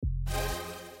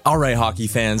All right, hockey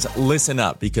fans, listen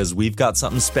up because we've got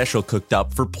something special cooked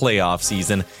up for playoff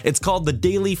season. It's called the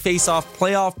Daily Face-Off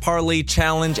Playoff Parlay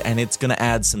Challenge, and it's going to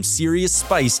add some serious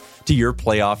spice to your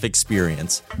playoff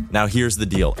experience. Now, here's the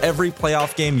deal. Every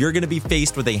playoff game, you're going to be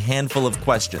faced with a handful of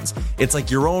questions. It's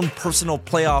like your own personal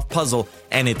playoff puzzle,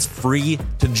 and it's free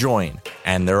to join.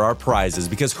 And there are prizes,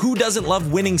 because who doesn't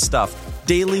love winning stuff?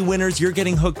 Daily winners, you're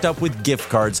getting hooked up with gift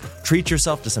cards. Treat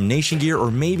yourself to some Nation gear or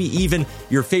maybe even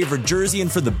your favorite jersey.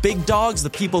 And for the big dogs, the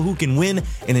people who can win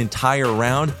an entire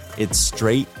round, it's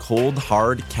straight, cold,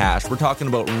 hard cash. We're talking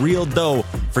about real dough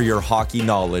for your hockey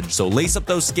knowledge. So lace up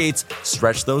those skates,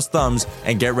 stretch those thumbs,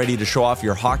 and get ready to show off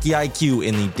your hockey IQ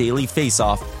in the Daily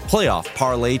Face-Off Playoff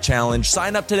Parlay Challenge.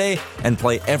 Sign up today and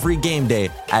play every game day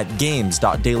at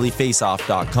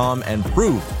games.dailyfaceoff.com and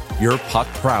prove your puck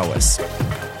prowess.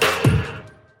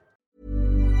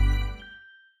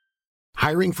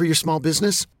 Hiring for your small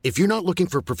business? If you're not looking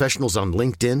for professionals on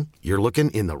LinkedIn, you're looking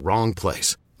in the wrong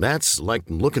place. That's like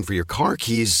looking for your car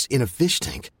keys in a fish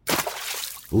tank.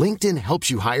 LinkedIn helps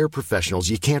you hire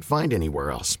professionals you can't find anywhere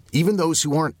else, even those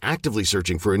who aren't actively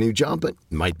searching for a new job but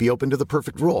might be open to the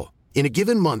perfect role. In a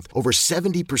given month, over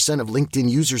 70% of LinkedIn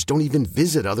users don't even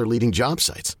visit other leading job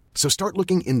sites. So start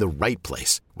looking in the right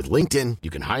place. With LinkedIn, you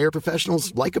can hire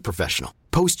professionals like a professional.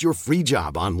 Post your free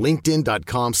job on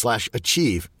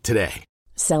linkedin.com/achieve today.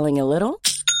 Selling a little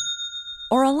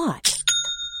or a lot?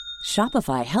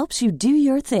 Shopify helps you do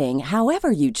your thing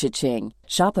however you cha-ching.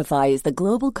 Shopify is the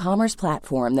global commerce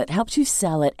platform that helps you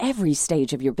sell at every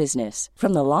stage of your business.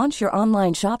 From the launch your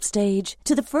online shop stage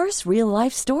to the first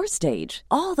real-life store stage,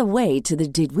 all the way to the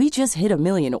did we just hit a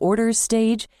million orders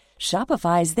stage.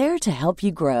 Shopify is there to help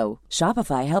you grow.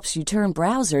 Shopify helps you turn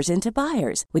browsers into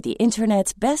buyers with the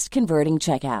internet's best converting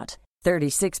checkout.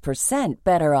 36%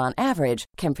 better on average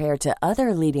compared to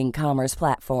other leading commerce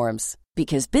platforms.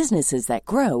 Because businesses that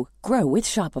grow, grow with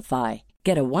Shopify.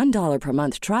 Get a $1 per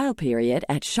month trial period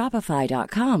at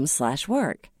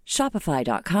shopify.com/work.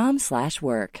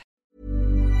 Shopify.com/work.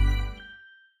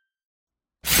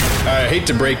 I hate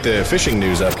to break the fishing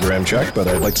news up, Yaremchuk, but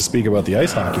I'd like to speak about the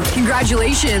ice hockey.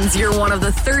 Congratulations, you're one of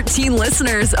the 13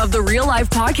 listeners of the Real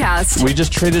Life Podcast. We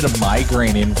just traded a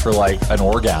migraine in for like an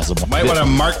orgasm. Might want to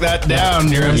mark that down,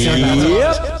 Yaremchuk.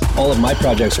 Yep. All of my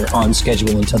projects are on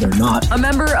schedule until they're not. A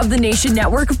member of the Nation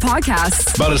Network of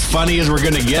Podcasts. About as funny as we're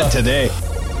going to get today.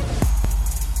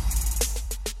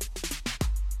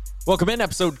 Welcome in,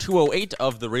 episode 208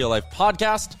 of the Real Life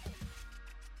Podcast.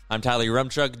 I'm Tyler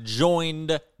Yaremchuk,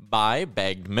 joined by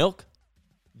Bagged Milk,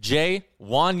 Jay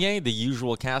Wanye, the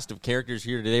usual cast of characters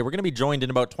here today. We're going to be joined in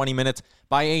about 20 minutes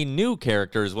by a new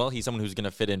character as well. He's someone who's going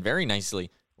to fit in very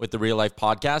nicely with the Real Life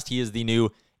Podcast. He is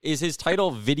is his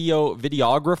title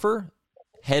videographer,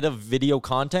 head of video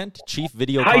content, chief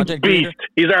video content creator? Beast.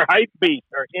 He's our hype beast,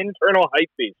 our internal hype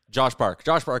beast. Josh Park.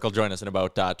 Josh Park will join us in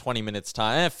about 20 minutes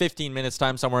time, 15 minutes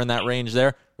time, somewhere in that range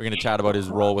there. We're going to chat about his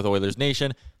role with Oilers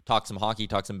Nation, talk some hockey,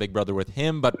 talk some Big Brother with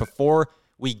him. But before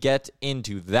we get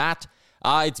into that,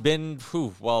 it's been,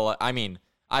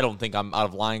 I don't think I'm out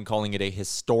of line calling it a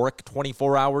historic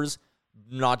 24 hours,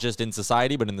 not just in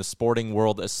society, but in the sporting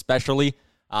world especially.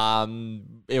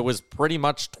 It was pretty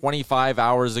much 25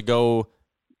 hours ago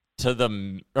to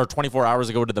the 24 hours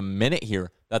ago to the minute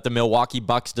here that the Milwaukee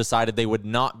Bucks decided they would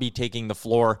not be taking the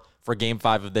floor for Game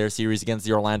 5 of their series against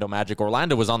the Orlando Magic.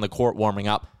 Orlando was on the court warming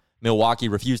up. Milwaukee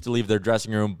refused to leave their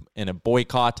dressing room in a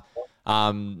boycott.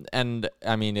 And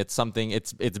I mean, it's been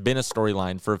a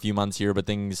storyline for a few months here, but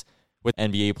things with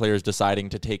NBA players deciding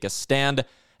to take a stand.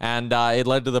 And it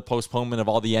led to the postponement of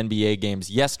all the NBA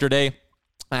games yesterday.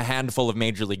 A handful of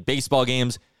Major League Baseball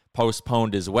games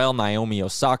postponed as well. Naomi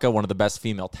Osaka, one of the best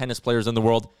female tennis players in the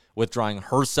world, withdrawing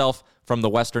herself from the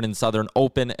Western and Southern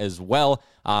Open as well.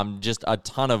 Just a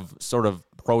ton of sort of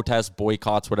protests,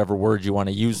 boycotts, whatever word you want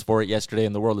to use for it yesterday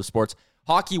in the world of sports.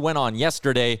 Hockey went on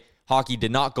yesterday. Hockey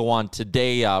did not go on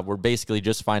today. We're basically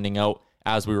just finding out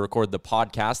as we record the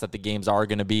podcast that the games are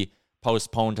going to be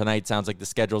postponed tonight. Sounds like the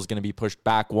schedule is going to be pushed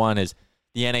back one as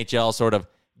the NHL sort of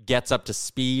gets up to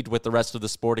speed with the rest of the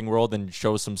sporting world and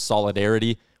shows some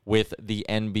solidarity with the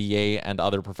NBA and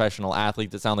other professional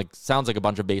athletes. It sounds like a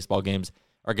bunch of baseball games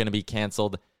are going to be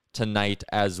canceled tonight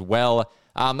as well.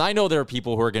 I know there are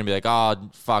people who are going to be like, "Oh,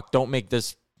 fuck, don't make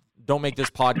this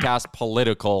podcast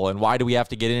political, and why do we have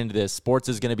to get into this? Sports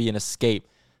is going to be an escape."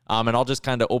 And I'll just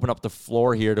kind of open up the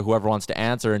floor here to whoever wants to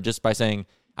answer, and just by saying,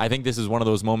 I think this is one of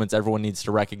those moments everyone needs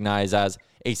to recognize as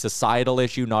a societal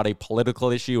issue, not a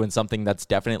political issue, and something that's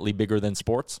definitely bigger than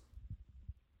sports.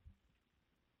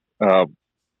 100%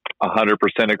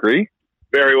 agree.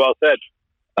 Very well said.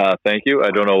 Thank you.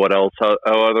 I don't know what else, how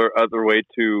other way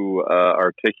to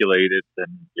articulate it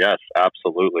than yes,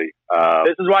 absolutely.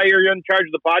 This is why you're in charge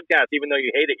of the podcast, even though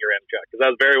you hate it, your Chuck, because that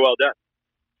was very well done.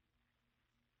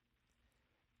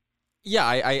 Yeah,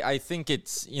 I think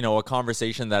it's, a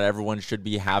conversation that everyone should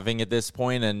be having at this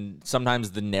point, and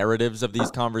sometimes the narratives of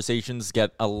these conversations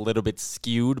get a little bit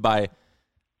skewed by,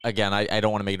 again, I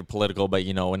don't want to make it political, but,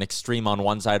 an extreme on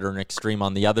one side or an extreme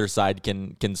on the other side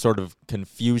can sort of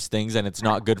confuse things, and it's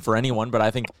not good for anyone. But I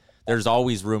think there's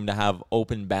always room to have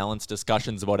open, balanced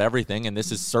discussions about everything, and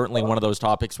this is certainly one of those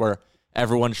topics where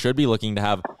everyone should be looking to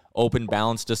have open,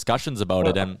 balanced discussions about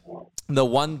it. And the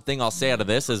one thing I'll say out of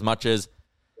this, as much as,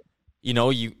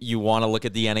 you want to look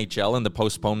at the NHL and the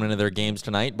postponement of their games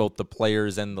tonight, both the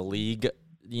players and the league,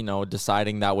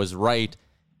 deciding that was right.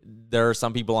 There are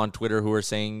some people on Twitter who are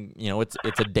saying,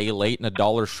 it's a day late and a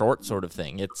dollar short sort of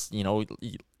thing. It's,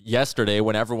 yesterday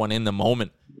when everyone in the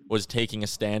moment was taking a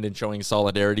stand and showing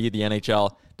solidarity, the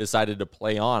NHL decided to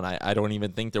play on. I don't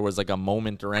even think there was like a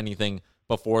moment or anything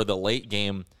before the late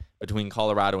game between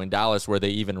Colorado and Dallas where they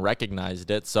even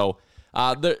recognized it. So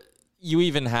you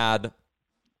even had...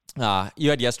 you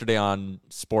had yesterday on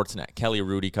Sportsnet, Kelly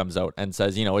Rudy comes out and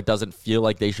says, it doesn't feel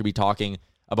like they should be talking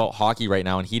about hockey right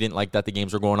now, and he didn't like that the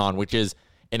games were going on, which is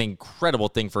an incredible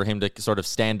thing for him to sort of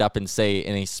stand up and say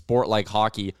in a sport like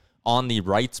hockey on the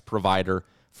rights provider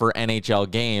for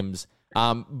NHL games.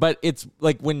 But it's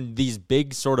like when these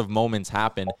big sort of moments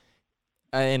happen,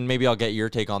 and maybe I'll get your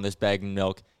take on this, Bag and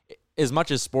Milk, as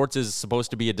much as sports is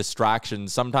supposed to be a distraction,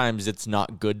 sometimes it's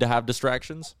not good to have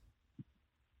distractions.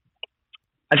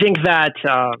 I think that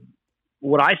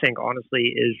what I think,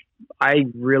 honestly, is I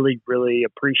really, really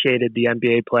appreciated the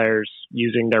NBA players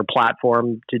using their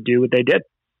platform to do what they did.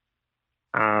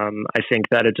 I think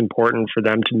that it's important for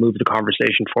them to move the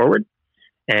conversation forward.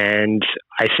 And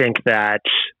I think that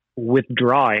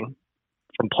withdrawing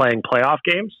from playing playoff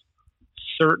games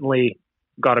certainly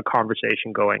got a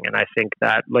conversation going. And I think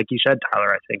that, like you said,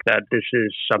 Tyler, I think that this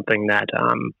is something that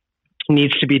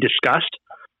needs to be discussed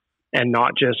and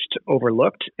not just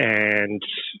overlooked. And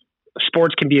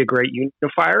sports can be a great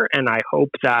unifier. And I hope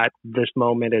that this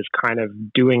moment is kind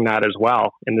of doing that as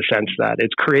well, in the sense that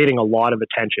it's creating a lot of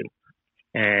attention.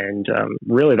 And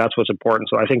really, that's what's important.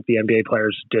 So I think the NBA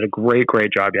players did a great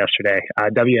job yesterday.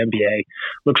 WNBA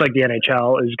looks like the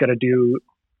NHL is going to do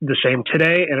the same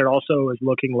today. And it also is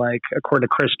looking like, according to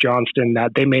Chris Johnston,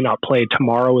 that they may not play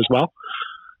tomorrow as well.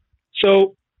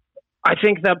 So I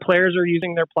think that players are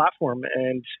using their platform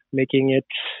and making it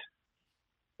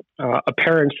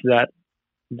apparent that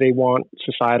they want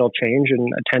societal change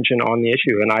and attention on the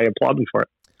issue, and I applaud them for it.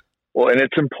 Well, and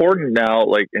it's important now,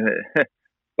 like,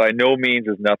 by no means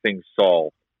is nothing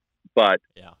solved, but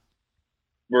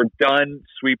we're done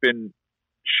sweeping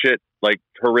shit, like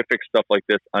horrific stuff like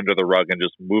this, under the rug and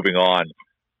just moving on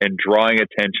and drawing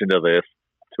attention to this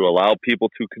to allow people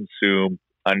to consume,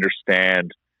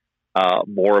 understand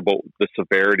more about the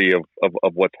severity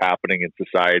of what's happening in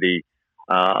society.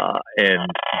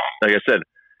 And like I said,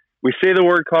 we say the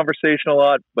word conversation a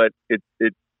lot, but it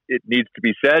needs to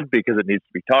be said because it needs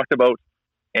to be talked about.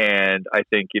 And I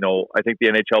think the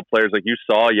NHL players, like you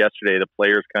saw yesterday, the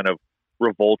players kind of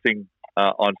revolting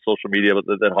on social media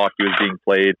that hockey was being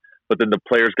played. But then the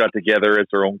players got together as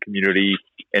their own community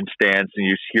and stands, and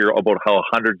you hear about how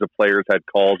hundreds of players had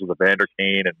calls with Evander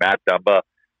Kane and Matt Dumba.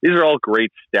 These are all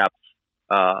great steps.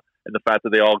 And the fact that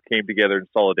they all came together in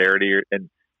solidarity and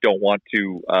don't want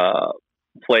to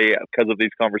play because of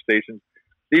these conversations.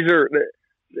 These are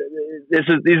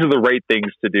the right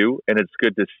things to do, and it's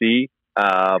good to see.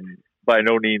 By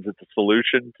no means it's a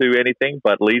solution to anything,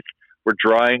 but at least we're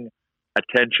drawing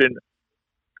attention,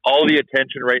 all the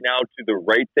attention right now to the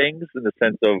right things, in the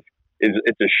sense of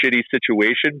it's a shitty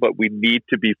situation, but we need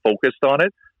to be focused on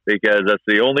it because that's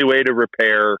the only way to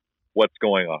repair what's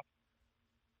going on.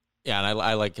 Yeah, and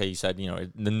I like how you said,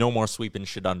 no more sweeping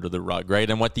shit under the rug, right?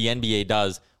 And what the NBA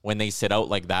does when they sit out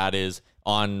like that is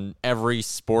on every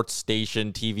sports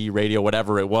station, TV, radio,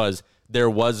 whatever it was, there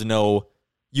was no...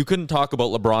 You couldn't talk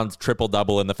about LeBron's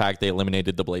triple-double and the fact they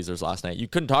eliminated the Blazers last night. You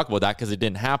couldn't talk about that because it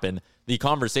didn't happen. The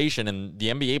conversation, and the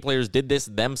NBA players did this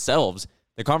themselves,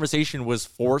 the conversation was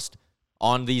forced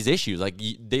on these issues. Like,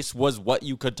 this was what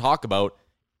you could talk about.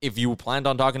 If you planned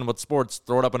on talking about sports,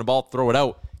 throw it up in a ball, throw it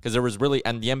out. Because there was really,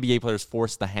 and the NBA players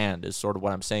forced the hand is sort of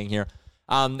what I'm saying here.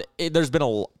 There's been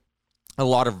a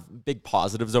lot of big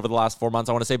positives over the last 4 months.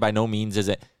 I want to say by no means is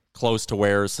it close to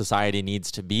where society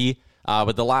needs to be.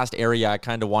 But the last area I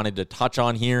kind of wanted to touch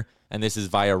on here, and this is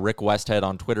via Rick Westhead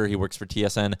on Twitter. He works for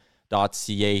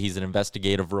TSN.ca. He's an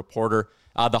investigative reporter.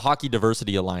 The Hockey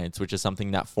Diversity Alliance, which is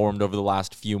something that formed over the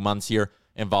last few months here,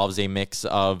 involves a mix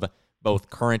of both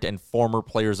current and former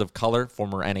players of color,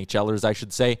 former NHLers, I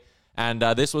should say. And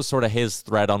this was sort of his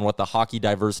thread on what the Hockey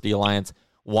Diversity Alliance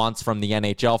wants from the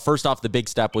NHL. First off, the big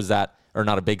step was that, or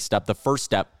not a big step, the first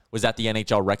step was that the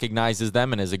NHL recognizes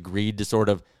them and has agreed to sort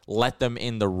of let them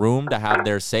in the room to have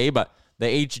their say. But the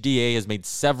HDA has made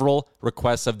several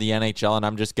requests of the NHL, and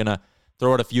I'm just going to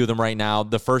throw out a few of them right now.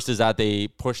 The first is that they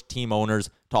push team owners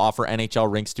to offer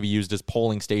NHL rinks to be used as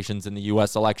polling stations in the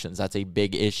U.S. elections. That's a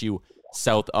big issue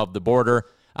south of the border.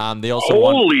 They also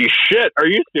Holy shit, are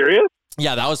you serious?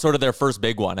 Yeah, that was sort of their first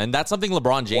big one. And that's something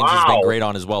LeBron James has been great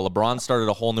on as well. LeBron started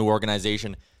a whole new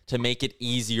organization to make it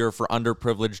easier for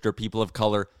underprivileged or people of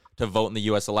color to vote in the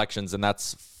U.S. elections, and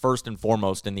that's first and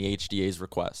foremost in the HDA's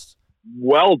requests.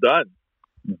 Well done.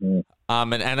 Mm-hmm.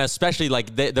 And especially,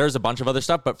 like, there's a bunch of other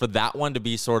stuff, but for that one to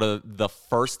be sort of the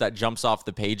first that jumps off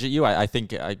the page at you, I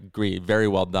think I agree. Very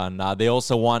well done. They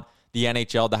also want the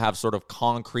NHL to have sort of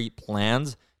concrete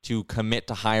plans to commit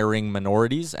to hiring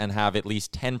minorities and have at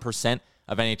least 10%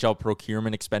 of NHL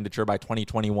procurement expenditure by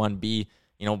 2021 be,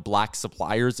 black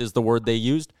suppliers is the word they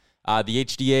used. The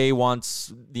HDA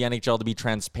wants the NHL to be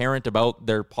transparent about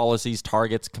their policies,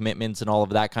 targets, commitments, and all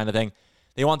of that kind of thing.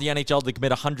 They want the NHL to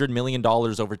commit $100 million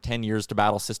over 10 years to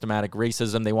battle systematic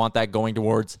racism. They want that going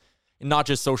towards not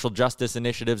just social justice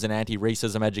initiatives and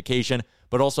anti-racism education,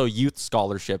 but also youth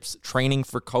scholarships, training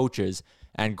for coaches,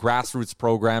 and grassroots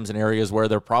programs in areas where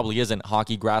there probably isn't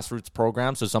hockey grassroots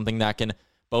programs. So something that can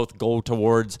both go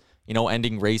towards,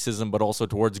 ending racism, but also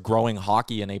towards growing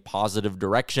hockey in a positive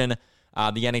direction.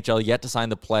 The NHL yet to sign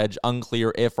the pledge,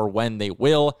 unclear if or when they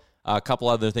will. A couple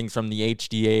other things from the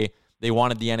HDA. They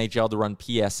wanted the NHL to run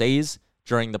PSAs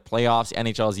during the playoffs.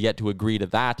 NHL has yet to agree to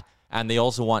that. And they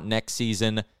also want next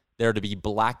season there to be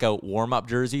blackout warm-up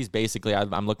jerseys. Basically,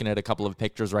 I'm looking at a couple of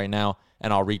pictures right now,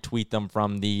 and I'll retweet them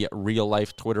from the Real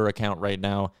Life Twitter account right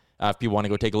now if people want to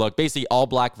go take a look. Basically, all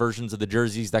black versions of the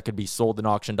jerseys that could be sold and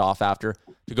auctioned off after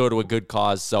to go to a good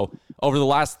cause. So over the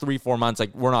last 3-4 months,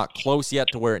 we're not close yet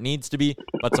to where it needs to be,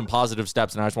 but some positive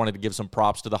steps. And I just wanted to give some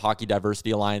props to the Hockey Diversity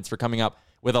Alliance for coming up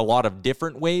with a lot of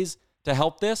different ways to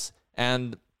help this.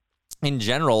 And in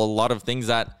general, a lot of things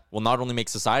that will not only make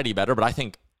society better, but I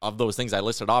think of those things I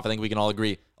listed off, I think we can all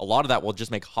agree a lot of that will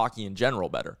just make hockey in general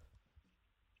better.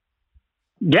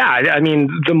 Yeah, I mean,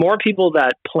 the more people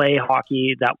that play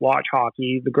hockey, that watch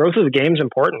hockey, the growth of the game is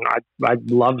important. I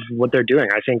love what they're doing.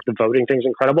 I think the voting thing's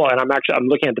incredible, and I'm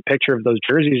looking at the picture of those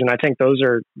jerseys, and I think those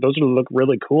look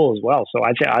really cool as well. So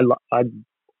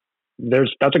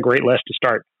that's a great list to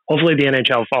start. Hopefully, the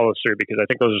NHL follows through because I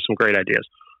think those are some great ideas.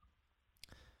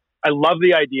 I love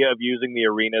the idea of using the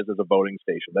arenas as a voting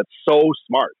station. That's so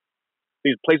smart.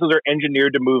 These places are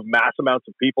engineered to move mass amounts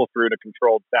of people through in a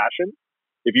controlled fashion.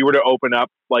 If you were to open up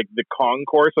like the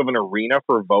concourse of an arena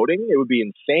for voting, it would be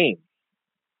insane.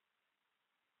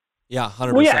 Yeah,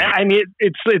 100%. Well, yeah, I mean,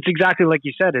 it's exactly like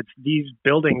you said. It's these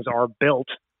buildings are built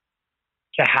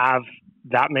to have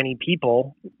that many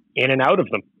people in and out of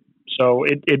them. So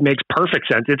it makes perfect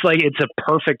sense. It's like it's a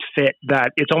perfect fit.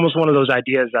 That it's almost one of those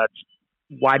ideas that's,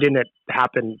 why didn't it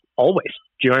happen always?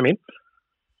 Do you know what I mean?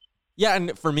 Yeah,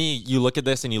 and for me, you look at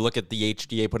this and you look at the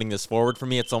HDA putting this forward. For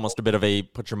me, it's almost a bit of a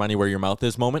put your money where your mouth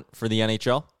is moment for the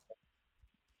NHL.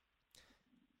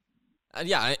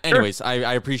 Anyways, sure.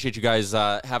 I appreciate you guys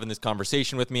having this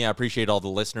conversation with me. I appreciate all the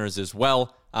listeners as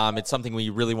well. It's something we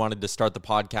really wanted to start the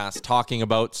podcast talking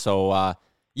about. So,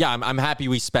 I'm happy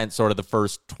we spent sort of the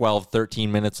first 12, 13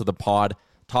 minutes of the pod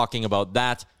talking about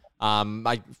that.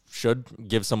 I should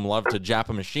give some love to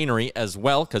Japa Machinery as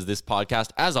well, because this podcast,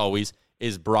 as always,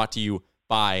 is brought to you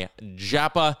by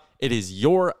Japa. It is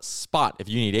your spot. If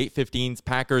you need 815s,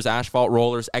 packers, asphalt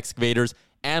rollers, excavators,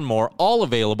 and more, all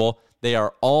available. They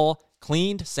are all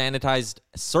cleaned, sanitized,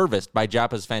 serviced by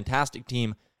Japa's fantastic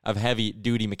team of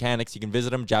heavy-duty mechanics. You can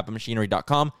visit them,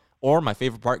 japamachinery.com, or my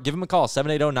favorite part, give them a call,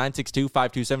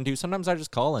 780-962-5272. Sometimes I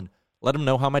just call and let them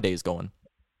know how my day's going.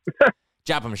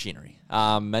 Japa Machinery.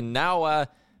 And now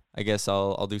I guess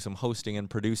I'll do some hosting and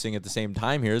producing at the same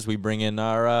time here as we bring in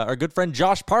our good friend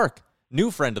Josh Park, new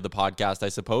friend of the podcast, I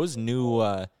suppose,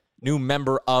 new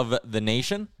member of the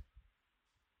nation.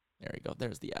 There you go.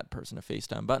 There's the add person to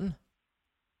FaceTime button.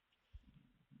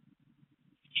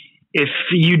 If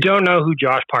you don't know who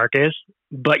Josh Park is,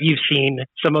 but you've seen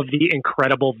some of the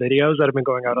incredible videos that have been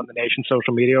going out on the nation's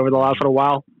social media over the last little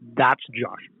while, that's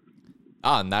Josh.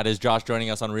 And that is Josh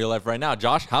joining us on Real Life right now.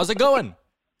 Josh, how's it going?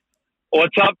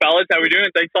 What's up, fellas? How we doing?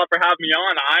 Thanks a lot for having me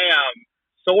on. I am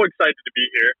so excited to be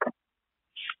here.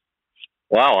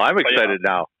 Wow, I'm excited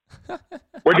now.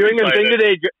 We're doing a thing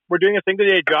today. We're doing a thing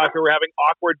today, Josh, where we're having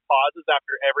awkward pauses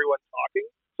after everyone's talking.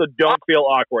 so don't feel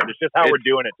awkward. It's just how we're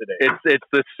doing it today. It's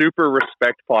the Super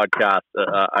Respect podcast,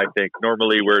 I think.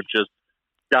 Normally we're just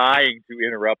dying to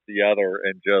interrupt the other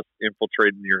and just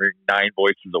infiltrating your 9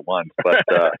 voices at once. But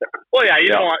well, yeah, you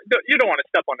don't want to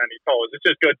step on any toes. It's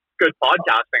just good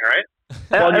podcasting, right?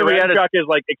 Well, your Amtrak is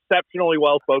like exceptionally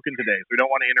well spoken today, so we don't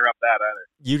want to interrupt that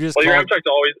either. Your Amtrak's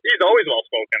he's always well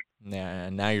spoken. Yeah,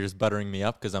 now you're just buttering me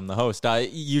up because I'm the host.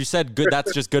 You said good.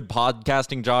 That's just good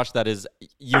podcasting, Josh. That is,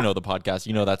 the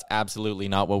podcast. That's absolutely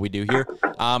not what we do here.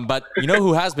 But you know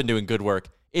who has been doing good work?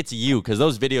 It's you, because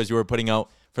those videos you were putting out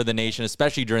for the nation,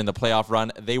 especially during the playoff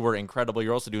run, they were incredible.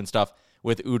 You're also doing stuff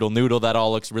with Oodle Noodle. That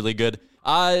all looks really good.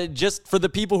 Just for the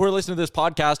people who are listening to this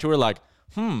podcast who are like,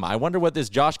 I wonder what this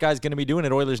Josh guy is going to be doing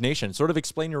at Oilers Nation. Sort of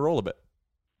explain your role a bit.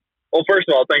 Well, first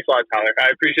of all, thanks a lot, Tyler.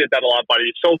 I appreciate that a lot, buddy.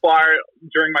 So far,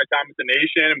 during my time with the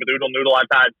Nation and with Oodle Noodle,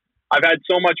 I've had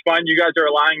so much fun. You guys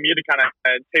are allowing me to kind of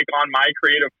take on my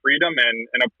creative freedom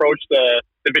and approach the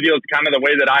videos kind of the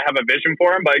way that I have a vision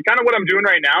for them. But kind of what I'm doing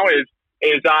right now is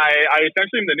I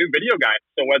essentially am the new video guy.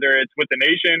 So whether it's with the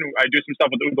Nation, I do some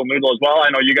stuff with Oodle Noodle as well. I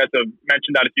know you guys have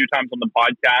mentioned that a few times on the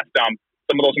podcast.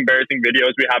 Some of those embarrassing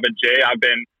videos we have at Jay, I've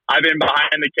been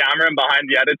behind the camera and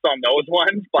behind the edits on those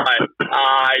ones. But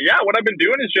what I've been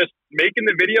doing is just making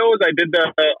the videos. I did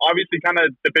obviously kind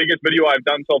of the biggest video I've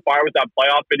done so far with that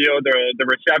playoff video. The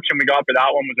reception we got for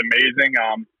that one was amazing.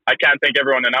 I can't thank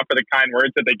everyone enough for the kind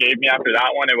words that they gave me after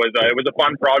that one. It was a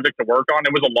fun project to work on.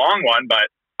 It was a long one, but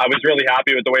I was really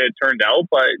happy with the way it turned out.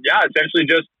 But yeah,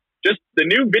 essentially just the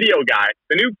new video guy,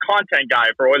 the new content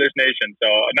guy for Oilers Nation.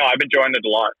 So no, I've enjoyed it a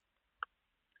lot.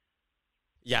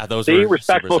 Yeah, those were super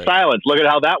respectful sick. silence. Look at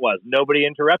how that was. Nobody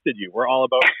interrupted you. We're all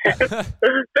about.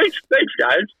 Thanks,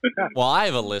 guys. Well, I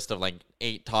have a list of like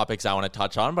 8 topics I want to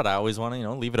touch on, but I always want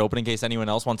to leave it open in case anyone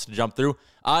else wants to jump through.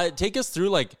 Take us through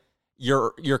like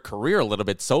your career a little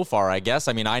bit so far, I guess.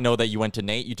 I mean, I know that you went to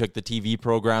NAIT, you took the TV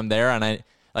program there, and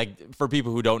for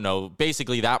people who don't know,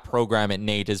 basically that program at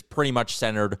NAIT is pretty much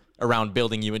centered around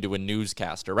building you into a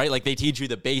newscaster, right? Like they teach you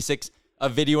the basics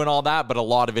of video and all that, but a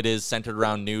lot of it is centered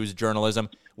around news journalism.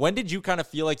 When did you kind of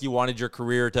feel like you wanted your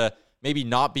career to maybe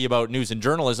not be about news and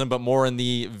journalism, but more in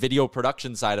the video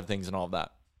production side of things and all of that?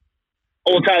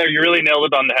 Oh, well, Tyler, you really nailed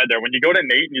it on the head there. When you go to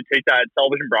NAIT and you take that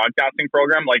television broadcasting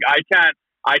program, like I can't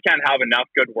have enough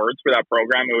good words for that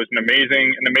program. It was an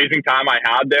amazing time I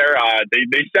had there.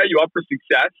 They set you up for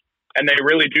success, and they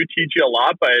really do teach you a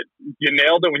lot. But you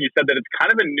nailed it when you said that it's kind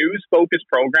of a news-focused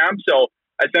program. So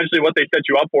essentially, what they set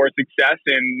you up for is success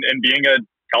in being a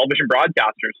television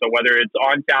broadcaster. So whether it's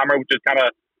on camera, which is kind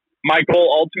of my goal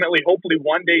ultimately, hopefully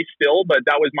one day still, but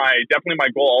that was definitely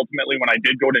my goal ultimately when I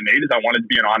did go to NAIT, is I wanted to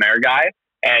be an on-air guy.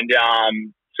 And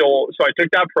so I took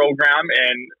that program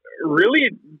and really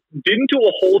didn't do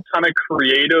a whole ton of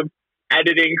creative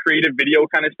editing, creative video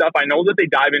kind of stuff. I know that they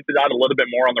dive into that a little bit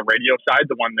more on the radio side,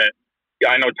 the one that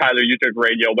I know, Tyler, you took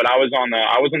radio, but I was on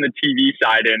the TV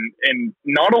side and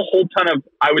not a whole ton of,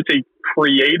 I would say,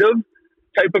 creative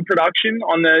type of production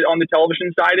on the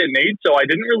television side at NAIT. So I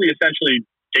didn't really essentially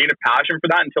gain a passion for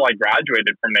that until I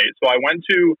graduated from NAIT. So I went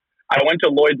to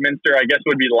Lloydminster, I guess it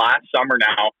would be last summer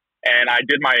now, and I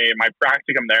did my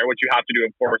practicum there, which you have to do,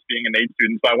 of course, being a NAIT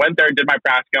student. So I went there, did my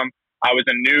practicum. I was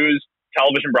a news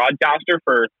television broadcaster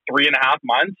for 3.5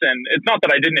 months, and it's not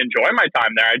that I didn't enjoy my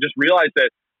time there. I just realized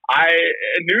that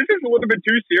news is a little bit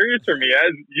too serious for me,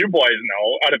 as you boys know,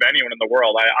 out of anyone in the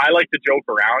world. I like to joke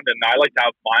around and I like to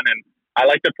have fun, and I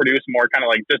like to produce more kind of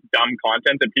like just dumb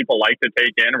content that people like to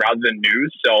take in rather than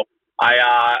news. So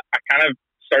I kind of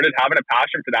started having a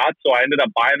passion for that. So I ended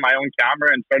up buying my own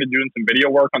camera and started doing some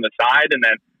video work on the side, and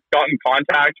then got in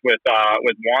contact with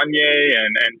Wanye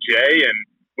and Jay, and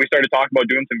we started talking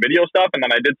about doing some video stuff. And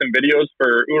then I did some videos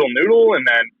for Oodle Noodle, and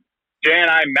then Jay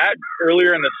and I met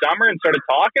earlier in the summer and started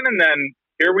talking, and then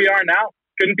here we are now.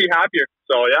 Couldn't be happier.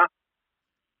 So, yeah.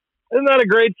 Isn't that a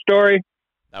great story?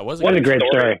 That was a great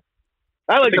story.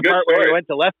 I like the part where we went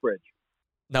to Lethbridge.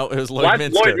 No, it was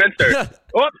Lloydminster. Lloydminster.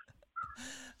 Whoops.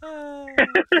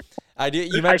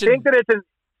 You mentioned... I think that it's in...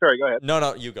 Sorry, go ahead.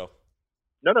 No, you go.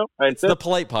 No. It's the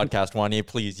polite podcast, Wanye.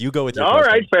 Please, you go with your All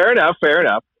question. right, fair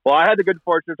enough. Well, I had the good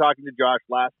fortune of talking to Josh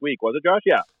last week. Was it, Josh?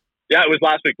 Yeah. Yeah, it was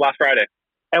last Friday.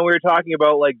 And we were talking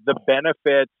about like the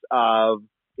benefits of,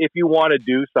 if you want to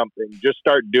do something, just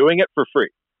start doing it for free.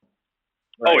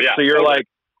 Right? Oh, yeah. So you're like,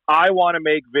 I want to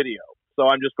make video. So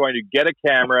I'm just going to get a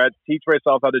camera, teach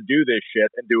myself how to do this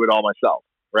shit, and do it all myself.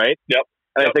 Right? Yep.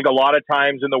 And I think a lot of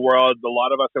times in the world, a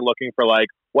lot of us are looking for like,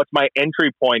 what's my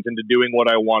entry point into doing what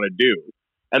I want to do?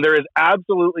 And there is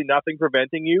absolutely nothing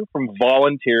preventing you from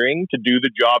volunteering to do the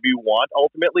job you want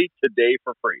ultimately today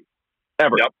for free.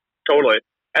 Ever. Yep. Totally.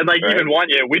 And like even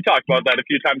Wanya, we talked about that a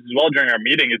few times as well during our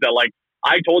meeting, is that like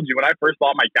I told you when I first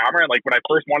bought my camera and like when I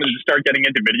first wanted to start getting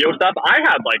into video stuff, I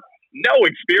had like no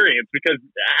experience because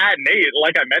at Nate,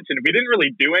 like I mentioned, we didn't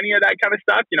really do any of that kind of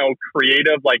stuff,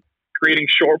 creative, like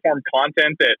creating short form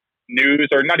content that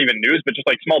news, or not even news, but just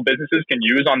like small businesses can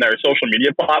use on their social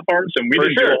media platforms. And we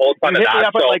didn't do a whole ton of that. Me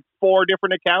up at like 4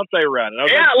 different accounts I run. And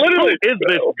I was literally. Is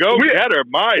this go-getter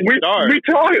my star? We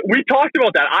talked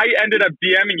about that. I ended up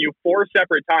DMing you 4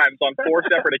 separate times on 4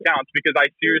 separate accounts because I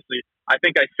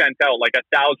think I sent out like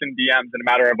 1,000 DMs in a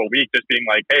matter of a week, just being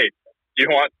like, hey, do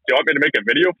you want me to make a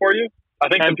video for you?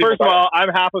 I think. And first of all, I'm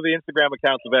half of the Instagram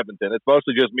accounts of Edmonton. It's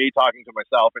mostly just me talking to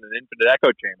myself in an infinite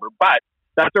echo chamber, but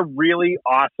that's a really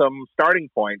awesome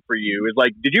starting point for you. Is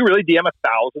like, did you really DM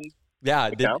 1,000? Yeah.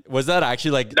 Was that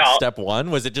actually like step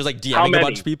one? Was it just like DMing a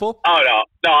bunch of people? Oh, no.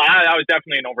 That was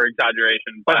definitely an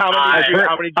over-exaggeration. But how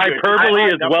many hyperbole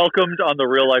is welcomed on the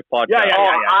Real Life podcast. Yeah.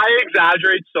 I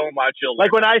exaggerate so much.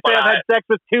 Like when I say I've had sex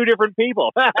with 2 different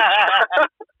people. Such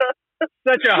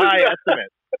a high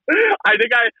estimate. I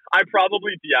think I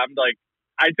probably DM'd like,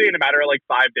 I'd say in a matter of like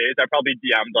 5 days, I probably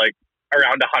DM'd like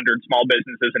around 100 small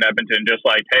businesses in Edmonton, just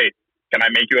like, hey, can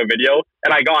I make you a video?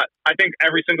 And I think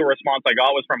every single response I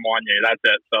got was from Wanye. That's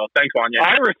it. So thanks, Wanye.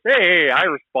 I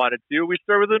responded to you. We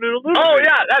started with a noodle. Oh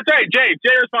yeah, that's right. Jay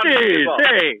responded to me as well.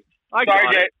 Jay.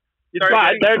 Jay.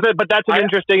 But that's an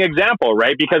interesting example,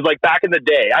 right? Because like back in the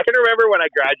day, I can remember when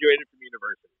I graduated from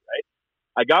university, right?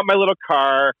 I got my little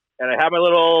car and I had my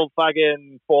little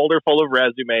fucking folder full of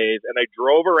resumes, and I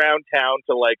drove around town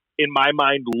to like, in my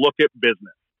mind, look at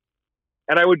business.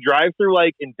 And I would drive through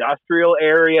like industrial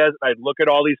areas. I'd look at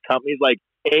all these companies like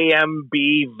AMB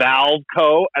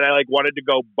Valveco, and I like wanted to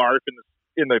go barf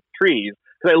in the trees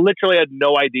because I literally had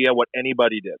no idea what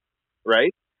anybody did,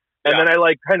 right? And then I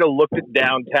like kind of looked at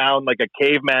downtown like a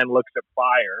caveman looks at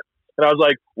fire, and I was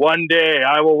like, one day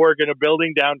I will work in a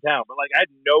building downtown. But like I had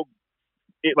no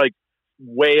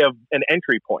way of an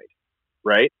entry point,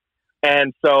 right?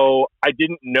 And so I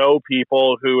didn't know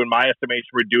people who, in my estimation,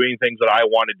 were doing things that I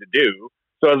wanted to do.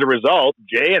 So as a result,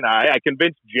 Jay and I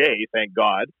convinced Jay, thank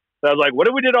God. So I was like, what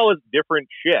if we did all this different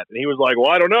shit? And he was like, well,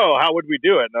 I don't know. How would we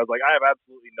do it? And I was like, I have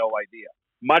absolutely no idea.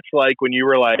 Much like when you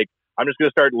were like, I'm just going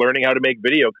to start learning how to make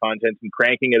video content and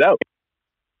cranking it out.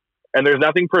 And there's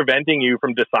nothing preventing you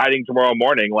from deciding tomorrow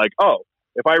morning, like, oh,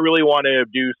 if I really want to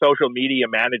do social media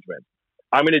management,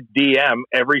 I'm going to DM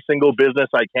every single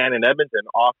business I can in Edmonton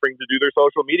offering to do their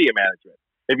social media management.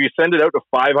 If you send it out to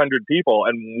 500 people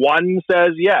and one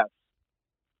says yes,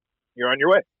 you're on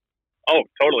your way. Oh,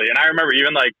 totally. And I remember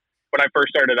even like when I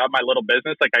first started up my little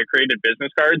business, like I created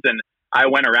business cards and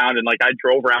I went around and like I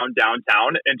drove around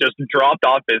downtown and just dropped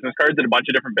off business cards at a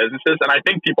bunch of different businesses. And I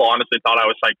think people honestly thought I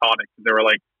was psychotic. They were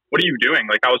like, what are you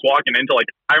doing? Like I was walking into like,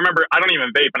 I remember I don't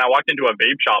even vape, and I walked into a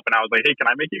vape shop and I was like, hey,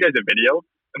 can I make you guys a video?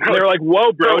 And they were like,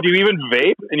 whoa, bro, do you even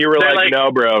vape? And you were like,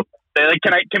 no, bro. They're like,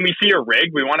 can we see your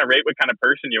rig? We want to rate what kind of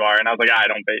person you are. And I was like, I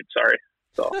don't vape, sorry.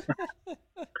 So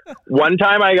one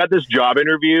time I got this job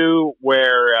interview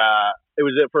where it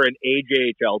was for an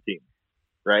AJHL team,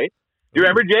 right? Do you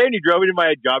remember, Jay, when you drove into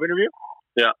my job interview?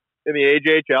 Yeah. In the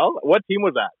AJHL? What team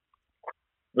was that?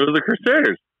 It was the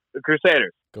Crusaders. The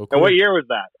Crusaders. Go cool. And what year was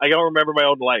that? I don't remember my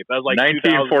own life. That was like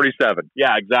 1947.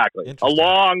 Yeah, exactly. A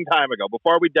long time ago,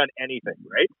 before we'd done anything,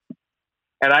 right?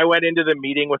 And I went into the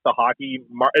meeting with the hockey.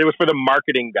 It was for the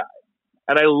marketing guy.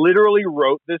 And I literally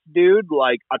wrote this dude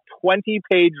like a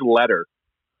 20-page letter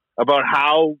about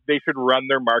how they should run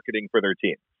their marketing for their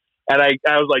team. And I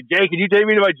was like, Jay, can you take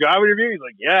me to my job interview? He's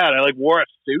like, yeah. And I like wore a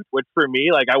suit, which for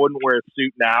me, like I wouldn't wear a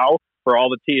suit now for all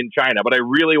the tea in China, but I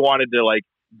really wanted to like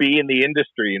be in the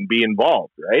industry and be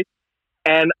involved, right?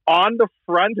 And on the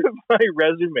front of my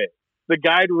resume, the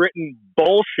guy had written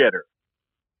bullshitter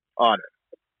on it.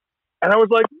 And I was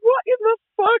like, what in the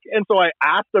fuck? And so I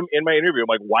asked him in my interview, I'm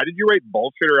like, why did you write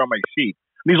bullshitter on my sheet?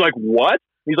 And he's like, what?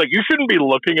 He's like, you shouldn't be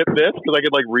looking at this, because I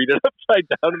could like read it upside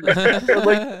down. I was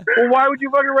like, well, why would you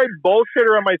fucking write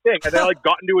bullshitter on my thing? And then I like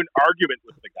got into an argument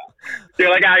with the guy. You're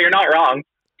like, you're not wrong.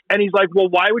 And he's like, well,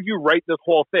 why would you write this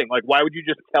whole thing? Like, why would you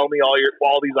just tell me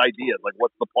all these ideas? Like,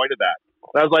 what's the point of that?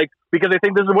 And I was like, because I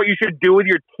think this is what you should do with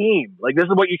your team. Like, this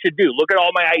is what you should do. Look at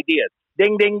all my ideas.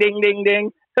 Ding, ding, ding, ding,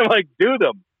 ding. I'm like, do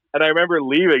them. And I remember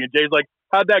leaving, and Jay's like,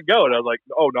 how'd that go? And I was like,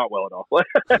 oh, not well at all. Like,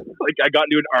 I got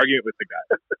into an argument with the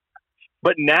guy.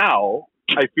 But now,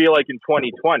 I feel like in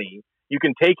 2020, you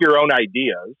can take your own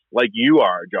ideas, like you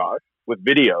are, Josh, with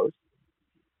videos,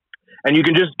 and you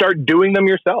can just start doing them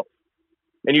yourself.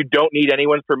 And you don't need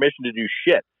anyone's permission to do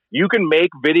shit. You can make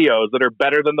videos that are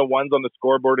better than the ones on the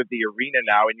scoreboard at the arena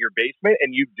now in your basement,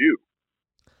 and you do.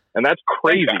 And that's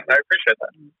crazy. I appreciate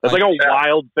that. That's like a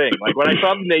wild thing. Like when I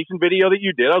saw the Nation video that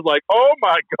you did, I was like, oh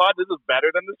my God, this is better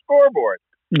than the scoreboard.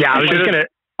 Yeah, I was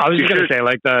just gonna say,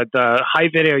 like the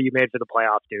hype video you made for the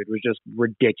playoff, dude, was just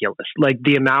ridiculous. Like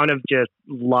the amount of just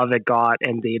love it got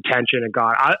and the attention it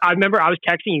got. I remember I was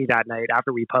texting you that night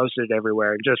after we posted it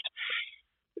everywhere, and just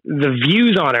the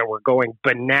views on it were going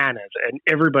bananas, and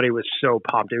everybody was so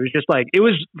pumped. It was just like it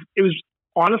was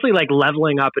honestly like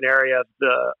leveling up an area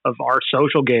of our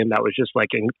social game that was just like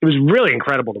it was really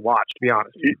incredible to watch, to be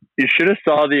honest. You should have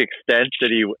saw the extent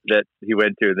that he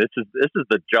went to. This is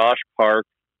the Josh Park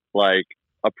like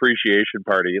appreciation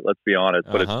party. Let's be honest,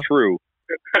 but it's true.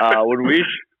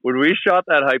 When we shot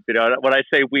that hype video, when I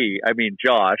say we, I mean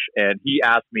Josh, and he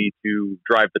asked me to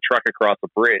drive the truck across the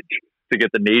bridge to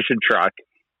get the Nation truck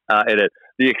in it.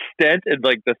 The extent and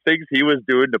like the things he was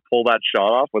doing to pull that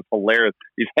shot off was hilarious.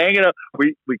 He's hanging up.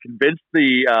 We convinced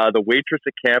the waitress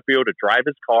at Campio to drive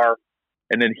his car,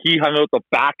 and then he hung out the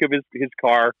back of his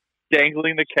car,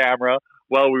 dangling the camera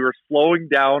while we were slowing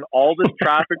down all this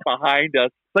traffic behind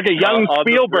us, like a young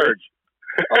Spielberg.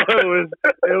 Oh, it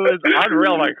was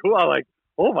unreal. Like, cool. I'm like,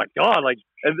 oh my God! Like,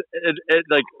 and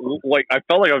like I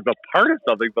felt like I was a part of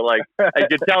something, but like I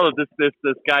could tell that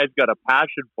this guy's got a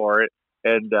passion for it.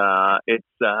 And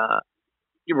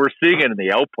we're seeing it in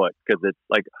the output because it's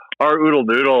like our Oodle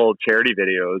Noodle charity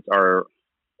videos are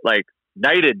like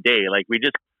night and day. Like we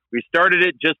started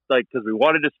it just like because we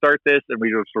wanted to start this, and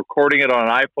we were recording it on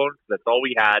an iPhone because that's all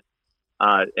we had,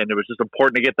 and it was just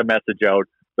important to get the message out.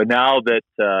 But now that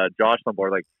Josh on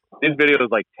board, like these videos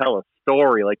like tell a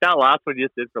story. Like that last one you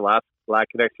just did for Last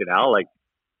Connection Al, like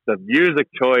the music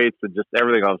choice and just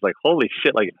everything. I was like, holy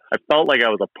shit! Like I felt like I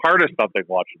was a part of something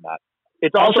watching that.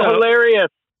 It's also hilarious.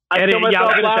 I feel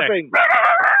myself laughing.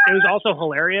 It was also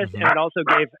hilarious, and it also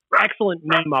gave excellent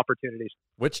meme opportunities.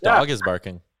 Which dog is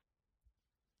barking?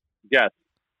 Yes.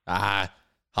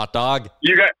 Hot dog.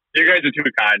 You guys are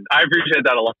too kind. I appreciate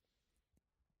that a lot.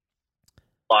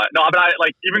 No, but I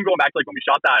like even going back to like when we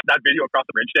shot that video across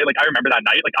the bridge today. Like I remember that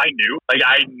night. Like I knew, like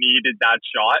I needed that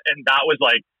shot, and that was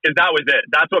like, because that was it.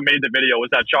 That's what made the video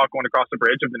was that shot going across the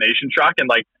bridge of the Nation truck,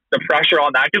 and like the pressure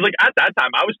on that. Because like at that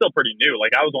time, I was still pretty new.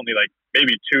 Like I was only like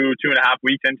maybe 2.5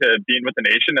 weeks into being with the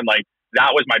Nation, and like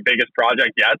that was my biggest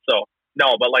project yet. So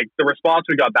no, but like the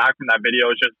response we got back from that video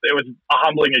was it was a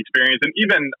humbling experience. And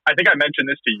even I think I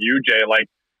mentioned this to you, Jay. Like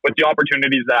with the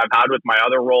opportunities that I've had with my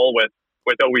other role with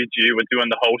OEG, with doing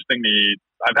the hosting,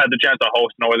 I've had the chance to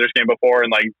host an Oilers game before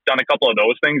and like done a couple of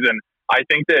those things. And I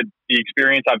think that the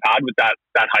experience I've had with that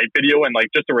hype video and like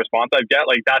just the response I get,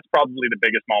 like that's probably the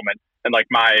biggest moment in like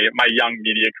my young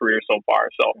media career so far.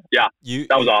 So yeah,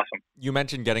 that was awesome. You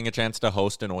mentioned getting a chance to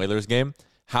host an Oilers game.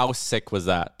 How sick was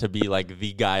that to be like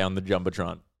the guy on the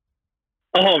Jumbotron?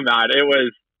 Oh man,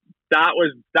 that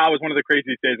was one of the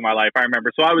craziest days of my life. I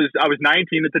remember. So I was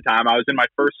 19 at the time. I was in my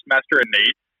first semester at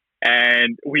NAIT.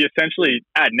 And we essentially,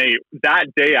 at NAIT, that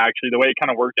day, actually, the way it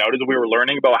kind of worked out is we were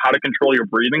learning about how to control your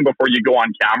breathing before you go on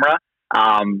camera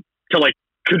to, like,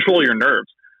 control your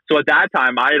nerves. So at that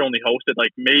time, I had only hosted,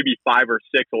 like, maybe 5 or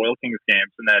 6 Oil Kings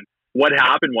games. And then what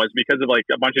happened was because of, like,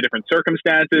 a bunch of different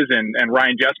circumstances and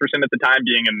Ryan Jesperson at the time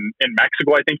being in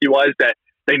Mexico, I think he was, that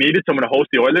they needed someone to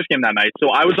host the Oilers game that night. So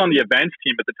I was on the events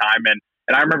team at the time, and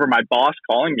I remember my boss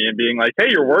calling me and being like,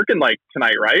 hey, you're working like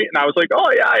tonight, right? And I was like,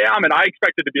 oh yeah, I am. And I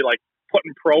expected to be like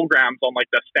putting programs on like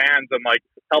the stands and like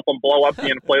help them blow up the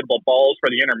inflatable balls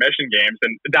for the intermission games.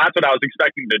 And that's what I was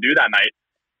expecting to do that night.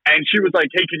 And she was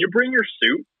like, hey, can you bring your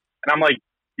suit? And I'm like,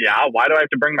 yeah, why do I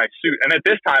have to bring my suit? And at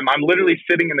this time, I'm literally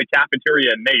sitting in the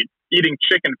cafeteria at NAIT eating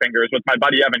chicken fingers with my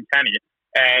buddy Evan Kenny.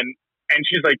 And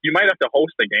she's like, you might have to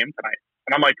host the game tonight.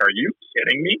 And I'm like, are you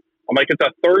kidding me? I'm like, it's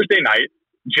a Thursday night,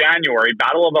 January,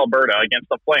 Battle of Alberta against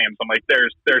the Flames. I'm like, there's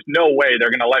no way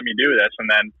they're going to let me do this. And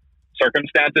then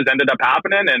circumstances ended up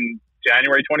happening, and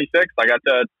January 26th, I got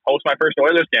to host my first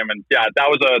Oilers game. And yeah, that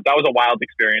was a wild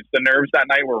experience. The nerves that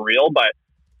night were real, but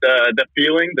the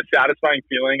feeling, the satisfying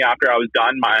feeling after I was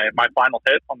done, my final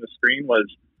hit on the screen was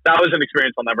an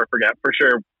experience I'll never forget for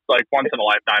sure. Like once in a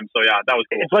lifetime. So yeah, that was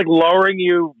cool. It's like lowering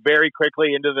you very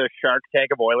quickly into the Shark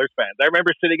Tank of Oilers fans. I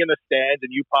remember sitting in the stands and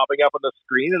you popping up on the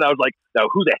screen, and I was like, "Now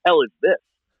who the hell is this?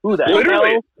 Who the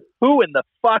hell? Who in the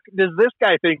fuck does this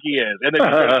guy think he is?" And then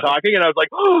you started talking, and I was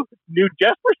like, "Oh, New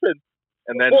Jesperson."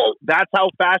 And then that's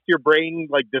how fast your brain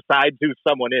like decides who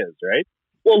someone is, right?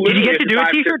 Well, did you get to do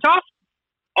a t-shirt toss?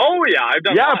 Oh yeah, I've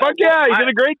done. Yeah, fuck yeah, you did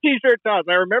a great t-shirt toss.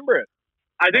 I remember it.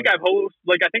 I think I've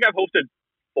hosted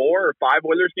 4 or 5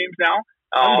 Oilers games now.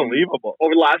 Unbelievable.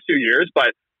 Over the last 2 years.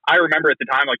 But I remember at the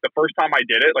time, like the first time I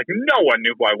did it, like no one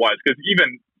knew who I was. Because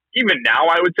even even now,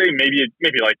 I would say maybe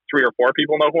like 3 or 4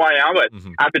 people know who I am. But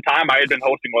at the time, I had been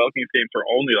hosting Oil Kings games for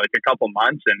only like a couple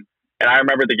months, and I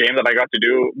remember the game that I got to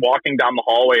do, walking down the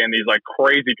hallway, and these like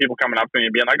crazy people coming up to me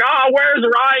and being like, "Oh, where's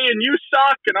Ryan? You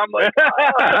suck!" And I'm like,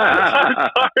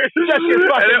 "I'm sorry." Shut your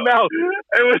fucking mouth.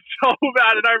 It was so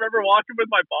bad, and I remember walking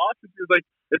with my boss, and she was like,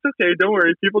 "It's okay, don't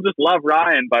worry. People just love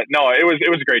Ryan." But no, it was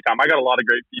a great time. I got a lot of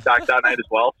great feedback that night as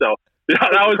well. So yeah,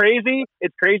 that was crazy.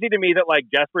 It's crazy to me that like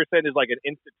Jesperson is like an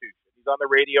institution. He's on the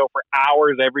radio for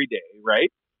hours every day, right?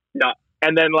 Yeah,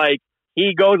 and then like.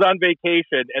 He goes on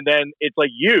vacation, and then it's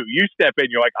like you step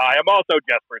in. You're like, I am also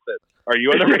Jesperson. Are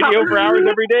you on the radio for hours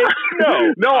every day?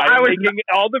 No. I was making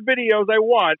all the videos I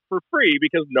want for free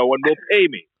because no one will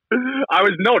pay me. I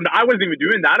wasn't even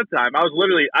doing that at the time. I was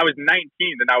 19,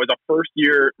 and I was a first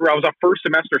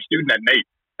semester student at NAIT.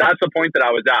 That's the point that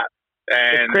I was at.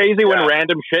 And it's crazy when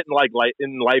random shit in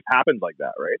life happens like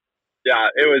that, right? Yeah,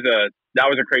 that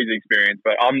was a crazy experience,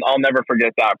 but I'll never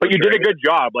forget that. But you did a good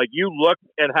job. Like you look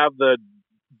and have the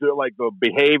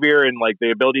behavior and like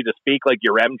the ability to speak like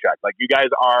your Remchuk. Like you guys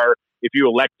are, if you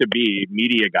elect to be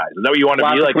media guys, is that what you want to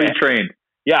be? Like trained.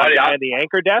 Yeah, and the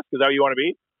anchor desk. Is that what you want to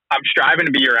be? I'm striving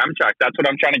to be your Remchuk. That's what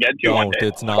I'm trying to get to one day.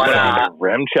 It's not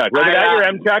Remchuk. Well, without your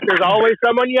Remchuk, there's always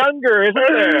someone younger, isn't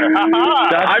there?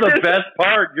 That's the best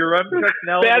part. Your Remchuk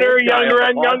now. Better, younger,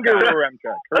 and younger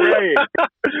Remchuk. Hooray.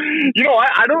 You know,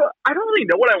 I don't really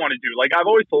know what I want to do. Like I've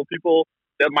always told people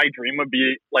that my dream would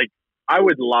be like I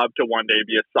would love to one day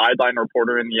be a sideline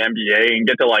reporter in the NBA and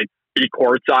get to like be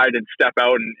courtside and step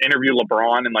out and interview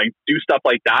LeBron and like do stuff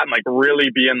like that and like really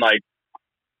be in like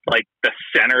the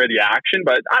center of the action.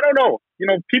 But I don't know, you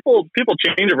know, people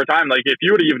change over time. Like if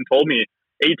you would have even told me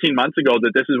 18 months ago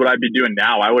that this is what I'd be doing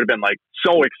now, I would have been like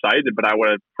so excited, but I would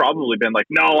have probably been like,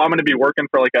 no, I'm going to be working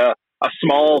for like a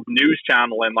small news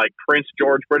channel in like Prince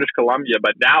George, British Columbia.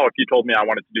 But now if you told me I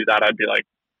wanted to do that, I'd be like,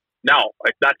 no,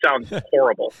 like that sounds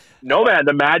horrible. No, man,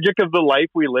 the magic of the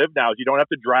life we live now is you don't have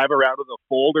to drive around with a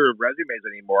folder of resumes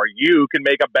anymore. You can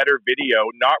make a better video,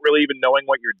 not really even knowing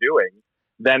what you're doing,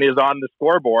 than is on the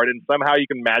scoreboard, and somehow you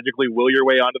can magically will your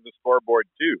way onto the scoreboard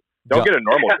too. Don't get a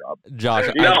normal job. Josh,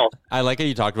 I like how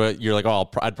you talked about, you're like, oh,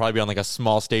 I'd probably be on like a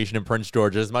small station in Prince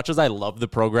George. As much as I love the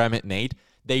program at NAIT,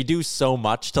 they do so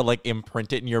much to like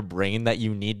imprint it in your brain that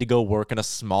you need to go work in a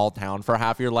small town for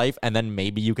half your life, and then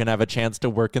maybe you can have a chance to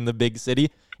work in the big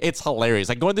city. It's hilarious.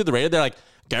 Like going through the radio, they're like,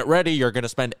 get ready, you're going to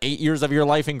spend 8 years of your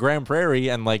life in Grand Prairie,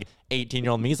 and like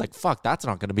 18-year-old me is like, fuck, that's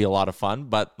not going to be a lot of fun,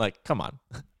 but like, come on.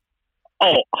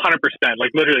 Oh, 100%.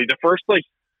 Like literally the first, like,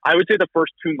 I would say the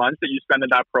first 2 months that you spend in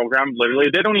that program, literally,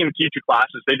 they don't even teach you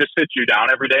classes. They just sit you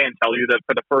down every day and tell you that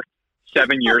for the first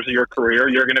 7 years of your career,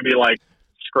 you're going to be like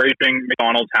scraping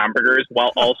McDonald's hamburgers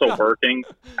while also working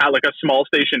at like a small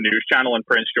station news channel in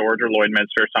Prince George or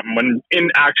Lloydminster or something. When in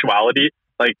actuality,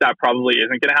 like that probably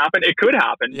isn't going to happen. It could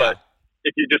happen, but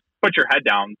if you just put your head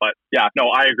down. But yeah, no,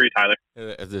 I agree, Tyler.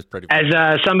 It is pretty as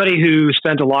somebody who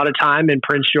spent a lot of time in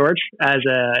Prince George as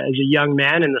a young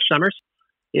man in the summers,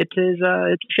 it's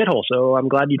a shithole. So I'm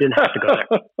glad you didn't have to go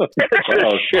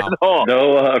there. Shithole.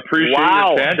 No, appreciate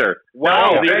your candor.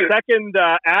 Wow. The second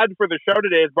ad for the show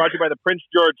today is brought to you by the Prince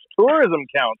George Tourism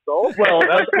Council. Well,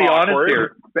 let's be honest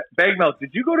here. Bagmouth,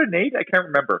 did you go to NAIT? I can't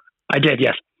remember. I did,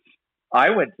 yes. I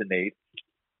went to NAIT.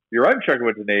 Your Remchuk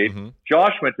went to NAIT. Mm-hmm.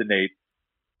 Josh went to NAIT.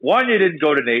 Wanya didn't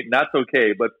go to NAIT, and that's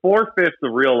okay. But 4/5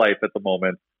 of real life at the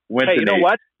moment went to NAIT. You know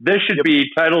what? This should be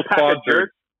title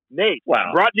sponsored. NAIT.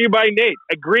 Wow. Brought to you by NAIT.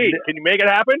 Agreed. Can you make it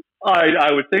happen?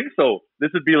 I would think so. This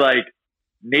would be like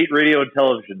NAIT Radio and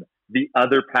Television, the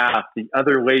other path, the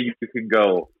other way you can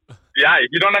go. Yeah,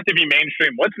 you don't have to be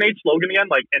mainstream. What's NAIT's slogan again?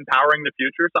 Like empowering the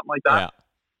future, something like that? Yeah.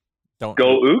 Don't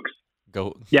go Ooks?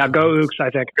 Go. Yeah, go Ooks, I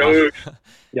think. Go Ooks.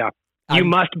 Yeah. You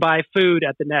must buy food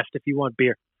at the Nest if you want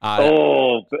beer.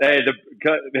 Hey,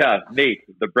 NAIT,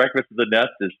 the breakfast of the Nest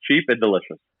is cheap and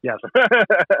delicious. Yes.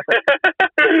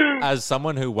 As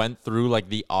someone who went through like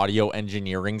the audio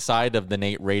engineering side of the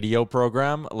NAIT radio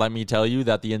program, let me tell you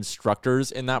that the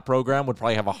instructors in that program would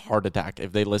probably have a heart attack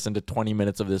if they listened to 20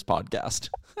 minutes of this podcast.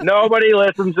 Nobody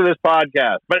listens to this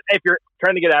podcast. But if you're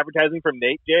trying to get advertising from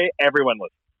NAIT, Jay, everyone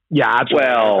listens. Yeah, absolutely.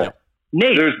 Well,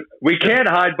 NAIT. We can't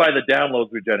hide by the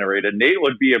downloads we generated. NAIT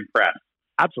would be impressed.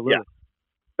 Absolutely. Yeah.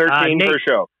 13 per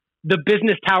show. The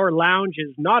Business Tower Lounge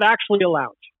is not actually a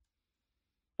lounge.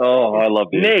 Oh, I love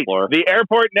NAIT, the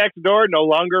airport next door no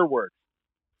longer works.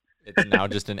 It's now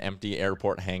just an empty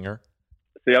airport hangar.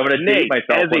 See, I'm going to date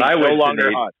myself when I went to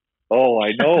NAIT. Hot. Oh,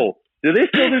 I know. Do they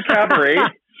still do cabaret?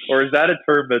 Or is that a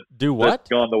term that's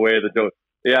gone the way of the dough?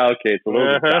 Yeah, okay. So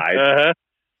those guys.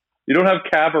 You don't have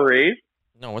cabarets?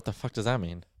 No, what the fuck does that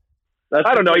mean?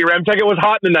 I don't know, your M-Tech. It was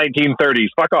hot in the 1930s.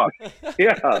 Fuck off.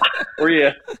 Yeah.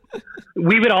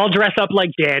 We would all dress up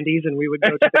like dandies and we would go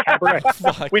to the cabaret.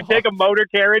 We'd take a motor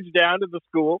carriage down to the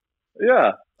school.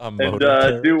 Yeah. And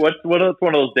do what's one of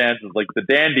those dances, like the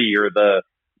dandy or the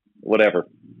whatever.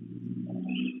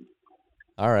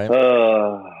 All right.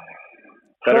 Your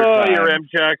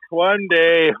M-Check. One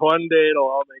day it'll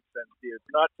all make sense to you.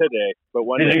 Not today, but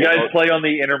one day. Did you guys play on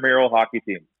the intramural hockey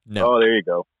team? No. Oh, there you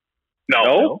go.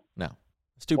 No?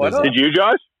 It's too busy. Did you,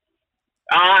 Josh?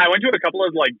 I went to a couple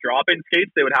of like drop-in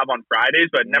skates they would have on Fridays,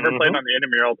 but never played on the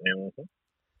intramural team.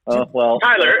 Well,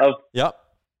 Tyler. Yep.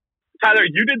 Tyler,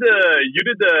 you did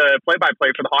the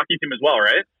play-by-play for the hockey team as well,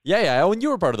 right? Yeah. When you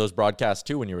were part of those broadcasts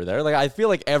too, when you were there, like I feel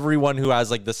like everyone who has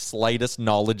like the slightest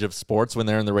knowledge of sports when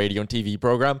they're in the radio and TV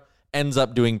program ends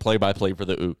up doing play-by-play for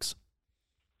the Ooks.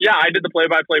 Yeah, I did the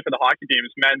play-by-play for the hockey teams,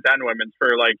 men's and women's,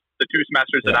 for like the 2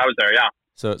 semesters that I was there. Yeah.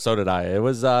 So did I. It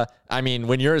was, I mean,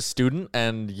 when you're a student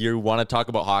and you want to talk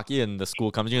about hockey and the school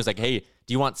comes to you, it's like, hey,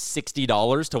 do you want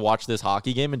 $60 to watch this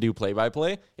hockey game and do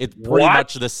play-by-play? It's pretty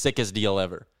much the sickest deal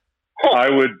ever.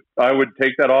 I would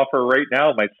take that offer right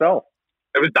now myself.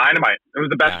 It was dynamite. It was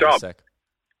the best job. Sick.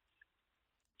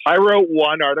 I wrote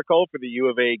one article for the U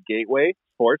of A Gateway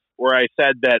Sports where I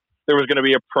said that there was going to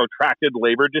be a protracted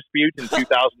labor dispute in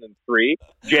 2003.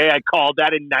 Jay, I called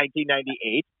that in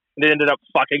 1998. And it ended up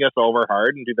fucking us over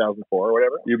hard in 2004 or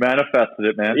whatever. You manifested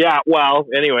it, man. Yeah, well,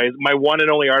 anyways, my one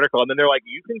and only article. And then they're like,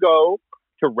 you can go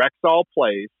to Rexall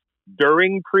Place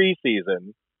during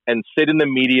preseason and sit in the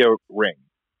media ring.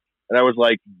 And I was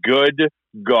like, good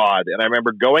God. And I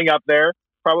remember going up there,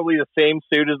 probably the same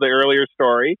suit as the earlier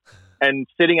story, and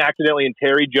sitting accidentally in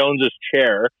Terry Jones's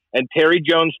chair. And Terry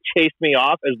Jones chased me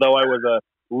off as though I was a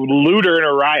looter in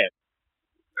a riot.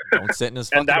 Don't sit in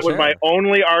his and that was chair. my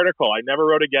only article. I never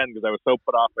wrote again because I was so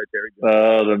put off by Terry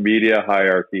Jones. The media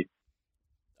hierarchy.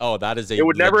 Oh, that is It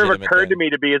would never have occurred to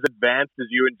me to be as advanced as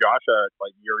you and Josh are at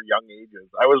like your young ages.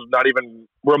 I was not even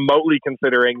remotely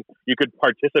considering you could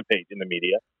participate in the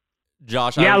media.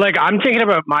 Josh, yeah, like I'm thinking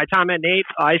about my time at Nate.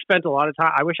 I spent a lot of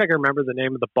time. I wish I could remember the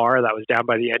name of the bar that was down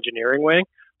by the engineering wing,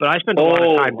 but I spent a lot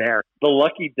of time there. The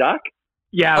Lucky Duck?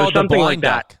 Yeah, it was something like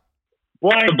that.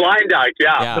 The Blind Duck,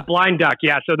 yeah. The Blind Duck,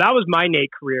 yeah. So that was my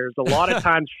Nate career. It was a lot of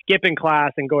time skipping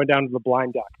class and going down to the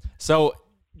Blind Duck. So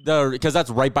because that's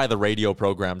right by the radio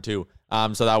program too.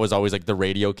 So that was always like the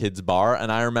Radio Kids bar.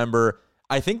 And I remember,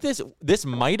 I think this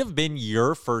might have been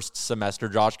your first semester,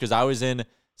 Josh, because I was in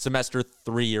semester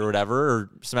 3 or whatever,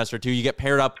 or semester 2. You get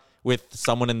paired up with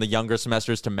someone in the younger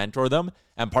semesters to mentor them.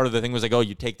 And part of the thing was like, oh,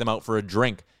 you take them out for a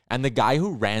drink. And the guy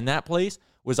who ran that place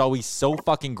was always so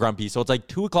fucking grumpy. So it's like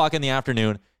 2:00 in the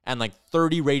afternoon and like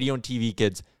 30 radio and TV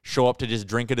kids show up to just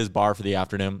drink at his bar for the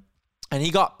afternoon. And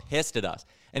he got pissed at us.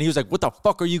 And he was like, what the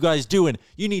fuck are you guys doing?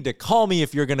 You need to call me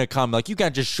if you're going to come. Like, you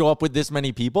can't just show up with this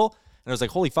many people. And I was like,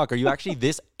 holy fuck, are you actually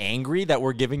this angry that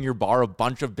we're giving your bar a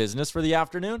bunch of business for the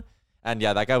afternoon? And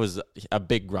yeah, that guy was a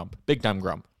big grump, big time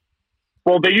grump.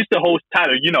 Well, they used to host,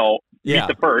 Tyler, Meet Yeah.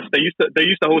 the First. They used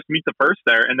to host Meet the First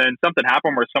there, and then something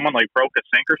happened where someone like broke a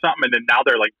sink or something, and then now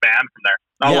they're like banned from there.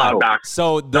 Not allowed back.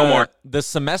 So no more. The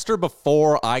semester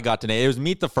before I got to Nate, it was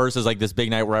Meet the First is like this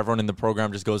big night where everyone in the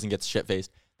program just goes and gets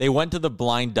shit-faced. They went to the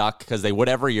Blind Duck because they would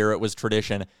every year. It was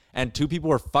tradition. And 2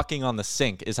 people were fucking on the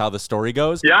sink is how the story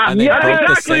goes. Yeah, and they that's broke the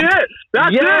exactly sink. it.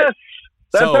 That's it.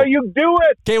 That's how you do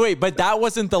it. Okay, wait, but that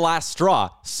wasn't the last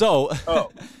that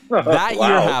Wow,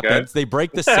 year happens. They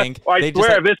break the sink. I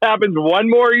swear, if this happens one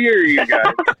more year, you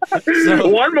guys.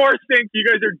 One more sink, you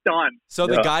guys are done. So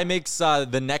the guy makes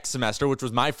the next semester, which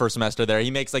was my first semester there,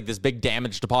 he makes like this big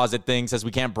damage deposit thing, says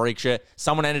we can't break shit.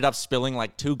 Someone ended up spilling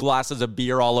like 2 glasses of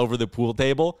beer all over the pool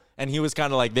table. And he was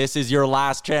kind of like, this is your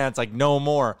last chance, like no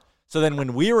more. So then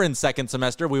when we were in second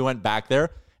semester, we went back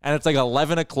there and it's like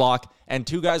 11 o'clock and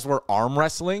 2 guys were arm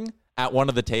wrestling at one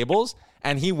of the tables.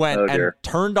 And he went and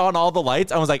turned on all the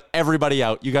lights and was like, everybody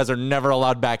out. You guys are never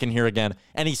allowed back in here again.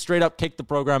 And he straight up kicked the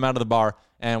program out of the bar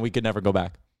and we could never go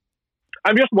back.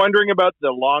 I'm just wondering about the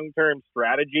long-term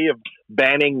strategy of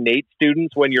banning Nate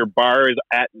students when your bar is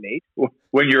at Nate.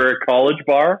 When you're a college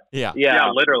bar? Yeah,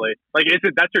 literally. Like,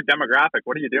 that's your demographic.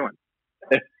 What are you doing?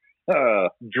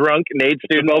 Drunk Nate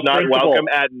students not welcome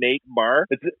at Nate bar.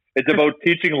 It's about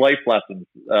teaching life lessons.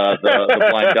 The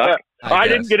Blind Duck. I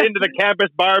didn't get into the campus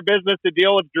bar business to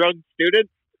deal with drunk students.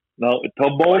 No, to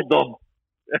mold them.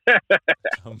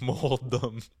 To mold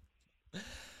them.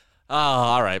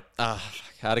 All right.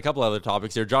 Had a couple other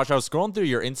topics here. Josh, I was scrolling through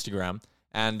your Instagram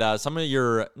and some of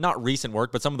your, not recent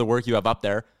work, but some of the work you have up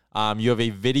there. You have a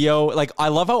video. Like, I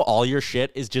love how all your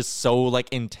shit is just so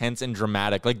like intense and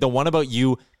dramatic. Like the one about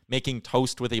you making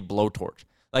toast with a blowtorch.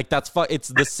 Like, it's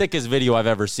the sickest video I've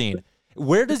ever seen.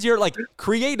 Where does your, like,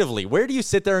 creatively, where do you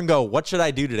sit there and go, what should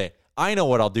I do today? I know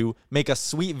what I'll do. Make a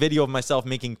sweet video of myself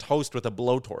making toast with a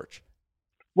blowtorch.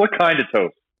 What kind of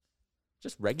toast?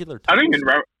 Just regular toast. I think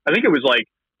it was like,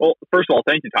 well, first of all,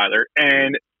 thank you, Tyler.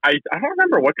 And I don't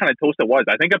remember what kind of toast it was.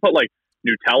 I think I put like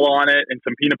Nutella on it and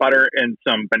some peanut butter and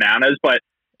some bananas. But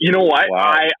you know what?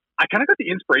 Wow. I kind of got the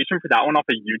inspiration for that one off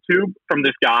of YouTube from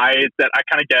this guy that I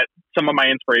kind of get some of my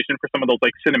inspiration for some of those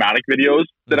like cinematic videos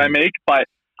that I make. But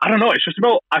I don't know. It's just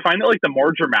about, I find that like the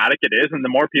more dramatic it is and the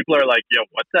more people are like, yo,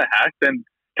 what the heck? Then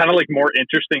kind of like more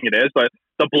interesting it is. But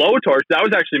the blowtorch, that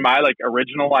was actually my like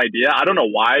original idea. I don't know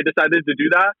why I decided to do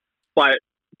that, but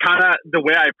kind of the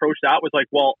way I approached that was like,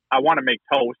 well, I want to make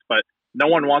toast, but no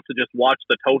one wants to just watch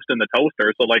the toast in the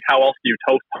toaster. So like, how else do you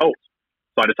toast toast?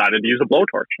 So I decided to use a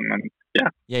blowtorch, and then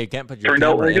yeah, you can't put your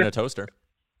camera in a toaster.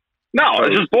 No,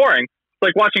 it's just boring. It's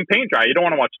like watching paint dry. You don't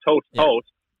want to watch toast.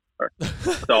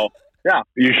 So yeah,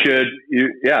 you should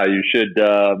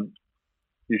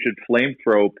flame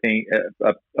throw paint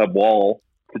a wall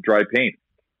to dry paint.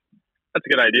 That's a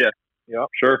good idea. Yeah,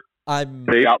 sure.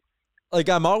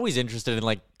 I'm always interested in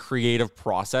like creative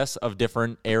process of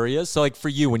different areas. So like for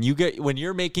you, when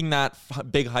you're making that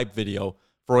big hype video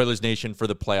for Oilers Nation for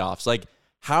the playoffs, like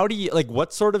how do you, like,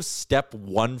 what sort of step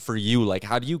one for you? Like,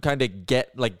 how do you kind of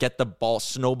get the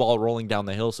snowball rolling down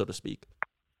the hill, so to speak?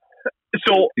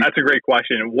 So that's a great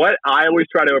question. What I always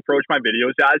try to approach my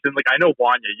videos as, and like, I know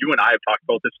Wanya, you and I have talked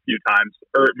about this a few times,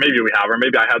 or maybe we have, or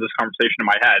maybe I have this conversation in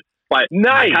my head, but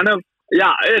nice.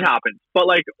 Yeah, it happens. But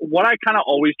like, what I kind of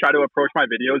always try to approach my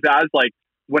videos as, like,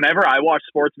 whenever I watch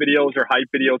sports videos or hype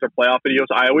videos or playoff videos,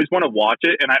 I always want to watch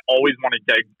it and I always want to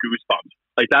get goosebumps.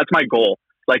 Like, that's my goal.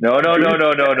 Like, no.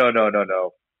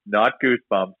 Not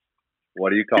goosebumps.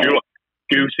 What do you call it?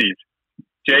 Goosies.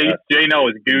 Jay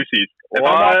knows goosies.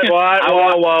 Whoa.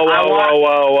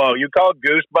 You call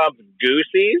goosebumps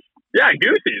goosies? Yeah,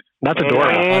 goosies. That's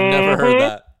adorable. I've never heard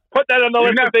that. Put that on the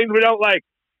list of things we don't like.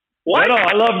 What? No,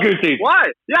 I love goosies.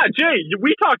 What? Yeah, Jay,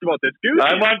 we talked about this. Goosies.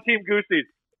 I'm on Team Goosies.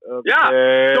 Okay, yeah.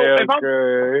 So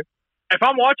if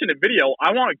I'm watching a video,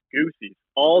 I want goosies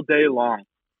all day long.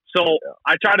 So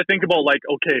I try to think about like,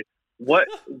 okay, what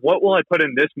will I put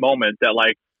in this moment that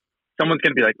like someone's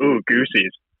gonna be like, ooh,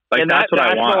 goosies. Like, that's what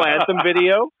I want.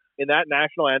 In that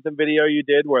national anthem video you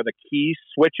did where the key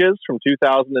switches from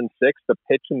 2006, the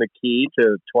pitch and the key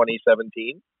to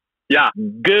 2017. Yeah.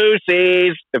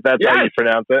 Goosies, if that's how you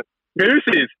pronounce it.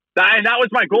 Goosies. And that was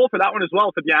my goal for that one as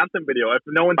well, for the anthem video. If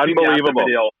no one's seen the anthem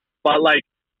video. But like,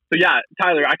 so yeah,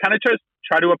 Tyler, I kind of just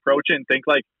try to approach it and think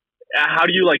like, how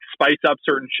do you like spice up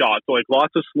certain shots? So like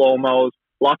lots of slow-mos,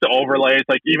 lots of overlays.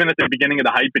 Like even at the beginning of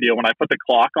the hype video, when I put the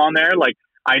clock on there, like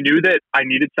I knew that I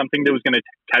needed something that was going to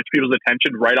catch people's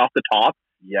attention right off the top.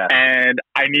 Yeah. And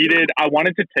I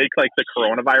wanted to take like the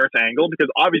coronavirus angle because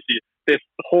obviously this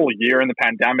whole year in the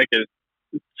pandemic is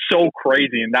so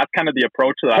crazy. And that's kind of the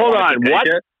approach that I wanted to take. What?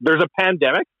 It. There's a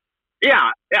pandemic?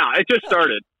 Yeah. It just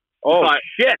started.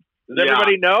 Shit. Does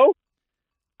everybody know?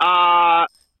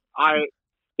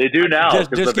 They do now.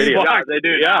 Just keep they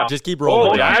do. Yeah. Just keep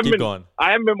rolling. Keep going.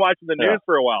 I haven't been watching the news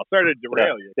for a while. Sorry to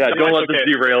derail you. Yeah, don't let them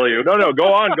derail you. No,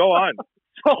 go on.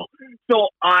 So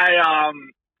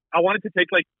I wanted to take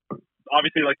like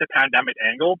obviously like the pandemic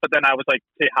angle, but then I was like,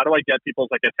 hey, how do I get people's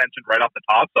like attention right off the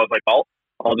top? So I was like, well,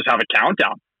 I'll just have a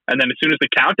countdown, and then as soon as the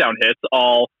countdown hits,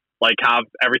 I'll like have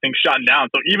everything shutting down.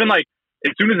 So even like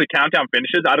as soon as the countdown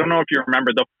finishes, I don't know if you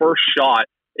remember, the first shot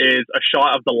is a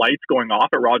shot of the lights going off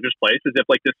at Rogers Place as if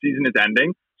like the season is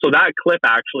ending. So that clip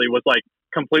actually was like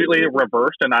completely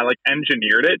reversed, and I like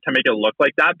engineered it to make it look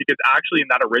like that, because actually in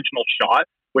that original shot,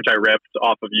 which I ripped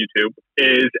off of YouTube,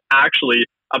 is actually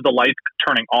of the lights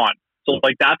turning on. So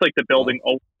like that's like the building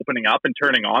opening up and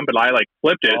turning on, but I like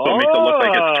flipped it so it makes it look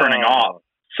like it's turning off.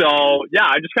 So yeah,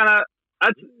 I just kind of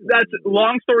that's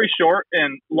long story short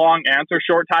and long answer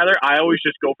short, Tyler. I always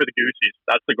just go for the goosies.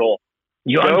 That's the goal.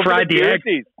 You unfried the egg.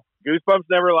 Goosebumps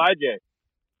never lie, Jay.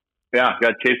 Yeah,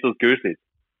 got to chase those goosies.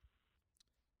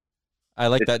 I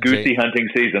like that goosey hunting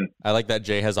season. I like that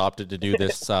Jay has opted to do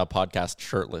this podcast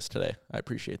shirtless today. I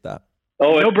appreciate that.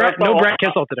 Oh, no Brett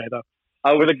Kissel today though.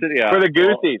 For the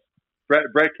goosies.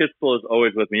 Brett Kissel is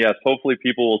always with me. Yes, hopefully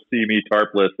people will see me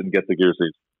tarpless and get the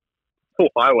goosies. Oh,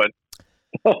 I would.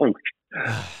 Oh,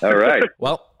 all right.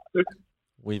 Well,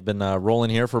 we've been rolling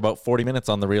here for about 40 minutes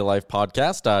on the Real Life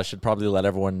Podcast. Should probably let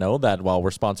everyone know that while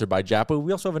we're sponsored by Japu,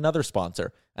 we also have another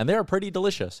sponsor, and they are pretty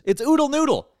delicious. It's Oodle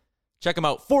Noodle. Check them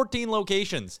out. 14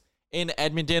 locations in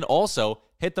Edmonton. Also,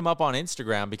 hit them up on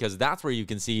Instagram, because that's where you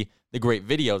can see the great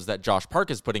videos that Josh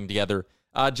Park is putting together.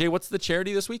 Jay, what's the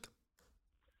charity this week?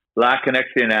 La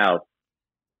Conexión.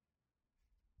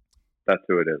 That's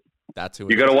who it is. That's who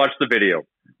you got to watch the video.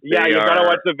 Yeah, you got to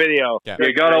watch the video. Yeah.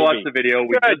 You got to watch the video.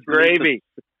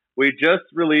 We just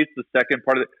released the second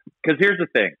part of it. Because here's the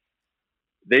thing.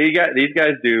 These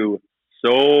guys do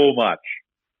so much.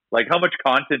 Like, how much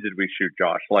content did we shoot,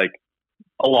 Josh? Like,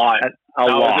 a lot. A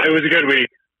lot. It was a good week.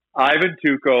 Ivan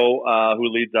Tuco, who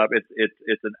leads up,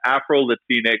 it's an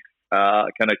Afro-Latinx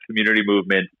kind of community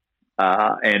movement,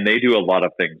 and they do a lot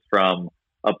of things, from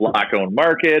a Black-owned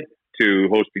market to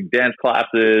hosting dance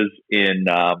classes in,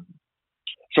 a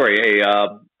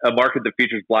market that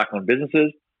features Black-owned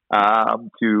businesses,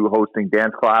 to hosting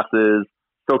dance classes,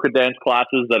 soca dance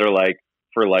classes that are like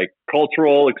for like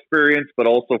cultural experience, but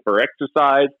also for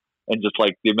exercise, and just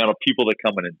like the amount of people that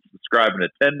come in and subscribe and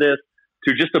attend this,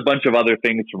 to just a bunch of other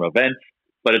things from events.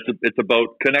 But it's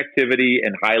about connectivity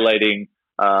and highlighting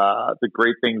the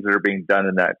great things that are being done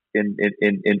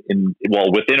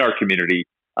within our community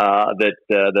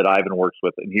that Ivan works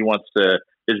with, and he wants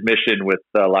his mission with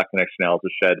La Conexión to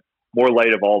shed more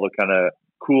light of all the kind of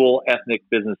cool ethnic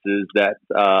businesses that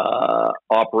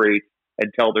operate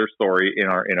and tell their story in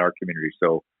our community.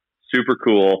 So super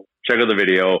cool. Check out the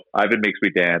video. Ivan makes me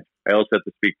dance. I also have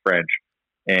to speak French,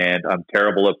 and I'm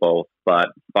terrible at both, but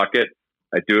fuck it.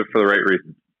 I do it for the right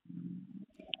reasons.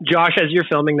 Josh, as you're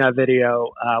filming that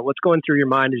video, what's going through your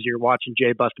mind as you're watching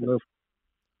Jay bust a move?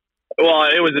 Well,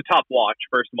 it was a tough watch,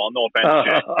 first of all. No offense,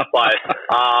 Jay. But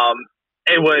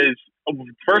it was,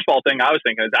 first of all, thing I was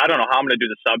thinking is, I don't know how I'm going to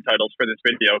do the subtitles for this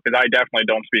video, because I definitely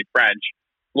don't speak French.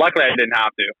 Luckily, I didn't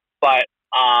have to. But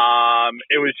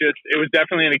it was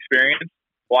definitely an experience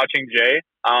watching Jay.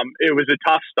 It was a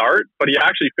tough start, but he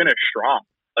actually finished strong.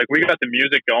 Like, we got the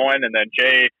music going, and then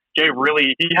Jay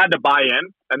really, he had to buy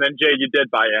in, and then Jay, you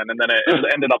did buy in, and then it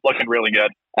ended up looking really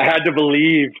good. I had to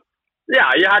believe.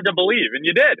 Yeah, you had to believe, and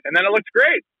you did, and then it looks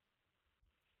great.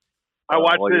 I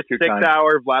watched this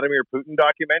 6-hour Vladimir Putin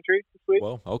documentary this week.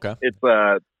 Whoa, okay. It's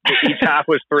each half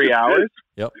was 3 hours.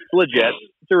 Yep. It's legit.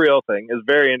 It's a real thing. It's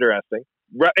very interesting.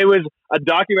 It was a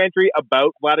documentary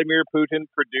about Vladimir Putin,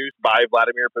 produced by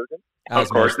Vladimir Putin. Of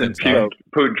course, in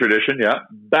Putin tradition, yeah.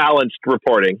 Balanced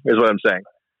reporting is what I'm saying.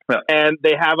 Yeah. And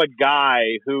they have a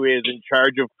guy who is in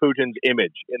charge of Putin's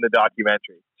image in the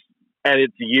documentary. And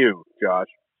it's you, Josh.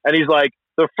 And he's like,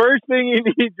 the first thing you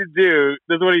need to do,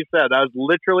 this is what he said. I was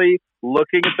literally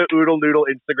looking at the Oodle Noodle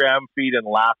Instagram feed and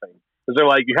laughing. Because they're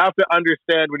like, you have to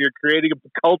understand when you're creating a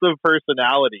cult of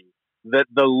personality that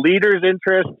the leader's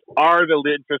interests are the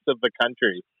interests of the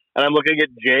country. And I'm looking at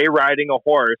Jay riding a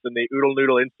horse in the Oodle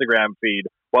Noodle Instagram feed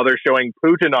while they're showing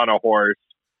Putin on a horse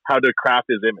how to craft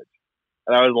his image.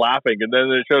 And I was laughing. And then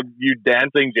it showed you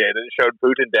dancing, Jay. And it showed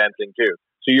Putin dancing too.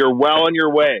 So you're well on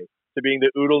your way to being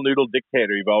the Oodle Noodle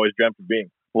dictator you've always dreamt of being.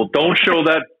 Well, don't show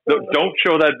that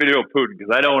video of Putin,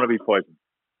 because I don't want to be poisoned.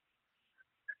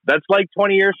 That's like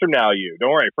 20 years from now, you.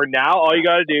 Don't worry. For now, all you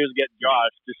got to do is get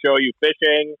Josh to show you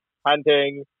fishing,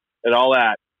 hunting, and all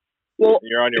that. Well,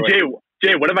 you're on your way.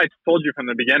 Jay, what if I told you from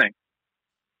the beginning?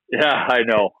 Yeah, I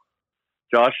know.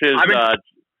 Josh is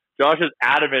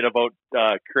adamant about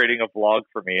creating a vlog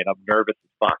for me, and I'm nervous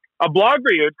as fuck. A blog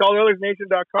for you. It's called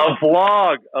OilersNation.com. A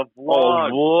vlog. A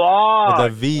vlog.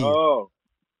 With a V. Oh.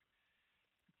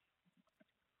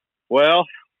 Well,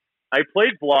 I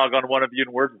played vlog on one of you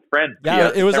in Words with Friends.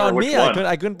 Yeah, it was on me.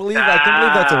 I couldn't believe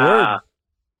that's a word.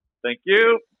 Thank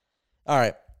you. All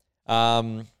right.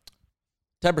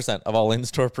 10% of all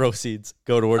in-store proceeds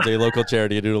go towards a local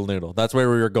charity, a Doodle Noodle. That's where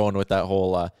we were going with that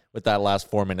whole with that last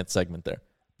 4-minute segment there.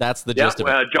 That's the gist of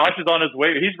it. Josh is on his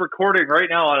way. He's recording right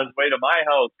now on his way to my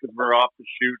house because we're off to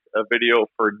shoot a video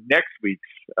for next week's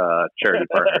charity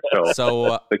partner.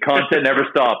 So the content never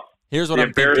stops. Here's what the I'm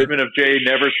embarrassment thinking. of Jay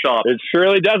never stops. It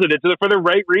surely doesn't. It's for the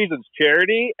right reasons: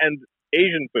 charity and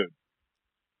Asian food.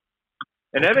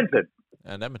 And Edmonton.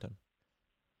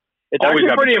 It's Always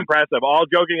actually pretty impressive. All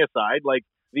joking aside, like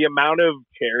the amount of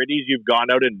charities you've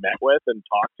gone out and met with and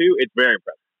talked to, it's very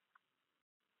impressive.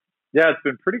 Yeah, it's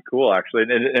been pretty cool actually,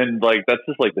 and like that's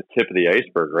just like the tip of the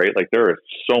iceberg, right? Like there is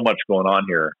so much going on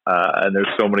here, and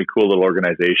there's so many cool little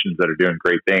organizations that are doing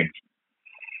great things.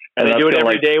 And they do it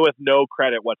every day with no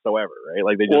credit whatsoever, right?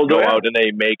 Like they just go out and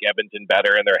they make Edmonton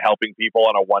better, and they're helping people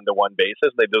on a one-to-one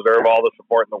basis. They deserve all the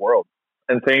support in the world.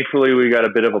 And thankfully, we got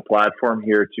a bit of a platform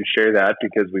here to share that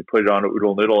because we put it on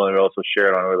Oodle Noodle and we also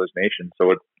share it on Oilers Nation.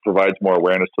 So it provides more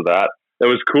awareness to that. It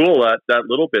was cool that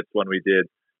little bits when we did.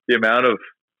 The amount of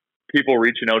people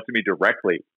reaching out to me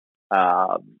directly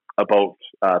about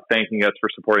thanking us for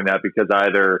supporting that because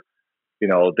either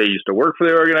they used to work for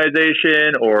the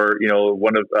organization, or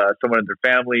one of someone in their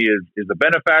family is a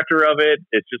benefactor of it.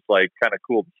 It's just like kind of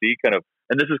cool to see, and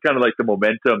this is kind of like the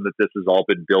momentum that this has all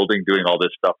been building, doing all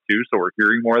this stuff too. So we're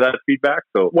hearing more of that feedback.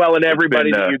 So and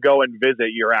everybody that you go and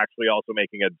visit, you're actually also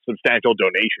making a substantial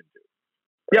donation to.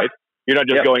 Right? Yeah, you're not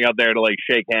just going out there to like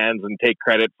shake hands and take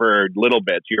credit for little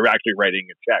bits. You're actually writing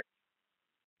a check.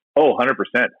 Oh,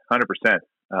 100%.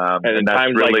 And in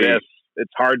times like this,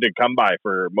 it's hard to come by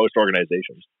for most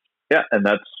organizations. Yeah, and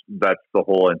that's the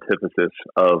whole antithesis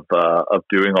of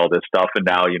doing all this stuff. And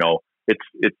now, it's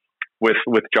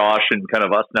with Josh and kind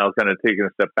of us now kind of taking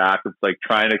a step back. It's like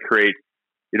trying to create,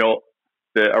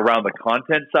 around the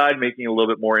content side, making it a little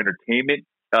bit more entertainment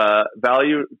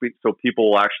value, so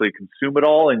people will actually consume it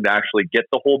all and actually get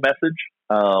the whole message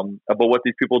about what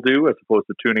these people do, as opposed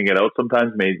to tuning it out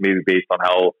sometimes, maybe based on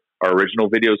how our original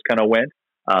videos kind of went.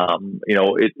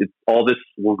 All this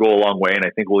will go a long way, and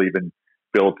I think we'll even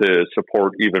be able to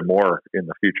support even more in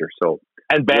the future. So,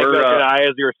 and Bangkok and I,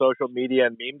 as your social media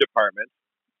and meme department,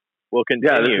 will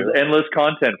continue. Yeah, this is endless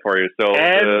content for you. So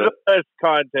endless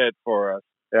content for us.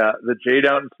 Yeah, the Jay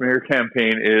Downton smear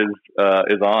campaign is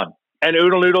on. And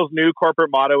Oodle Noodle's new corporate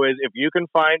motto is, if you can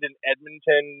find an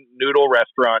Edmonton noodle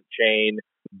restaurant chain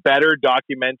better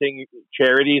documenting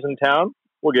charities in town,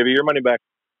 we'll give you your money back.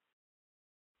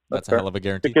 That's a hell of a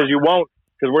guarantee. Because you won't.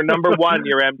 Because we're number one,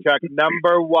 your M-Chuck.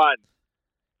 Number one.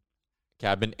 Okay,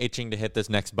 I've been itching to hit this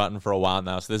next button for a while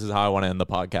now, so this is how I want to end the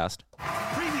podcast.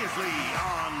 Previously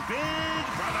on Big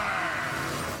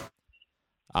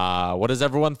Brother. What does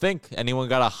everyone think? Anyone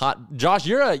got a hot... Josh,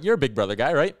 you're a Big Brother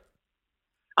guy, right?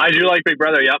 I do like Big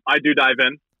Brother, yep. I do dive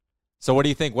in. So what do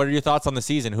you think? What are your thoughts on the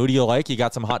season? Who do you like? You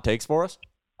got some hot takes for us?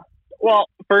 Well,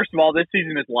 first of all, this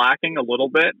season is lacking a little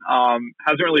bit.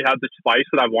 Hasn't really had the spice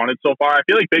that I've wanted so far. I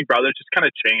feel like Big Brother's just kind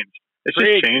of changed. It's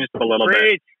just changed a little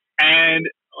bit. And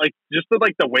just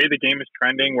the way the game is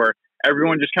trending, where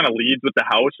everyone just kind of leads with the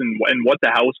house and what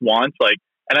the house wants.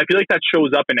 And I feel like that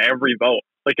shows up in every vote.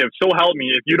 If so help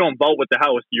me, if you don't vote with the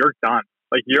house, you're done.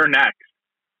 You're next.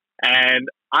 And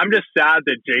I'm just sad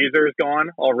that Jazer is gone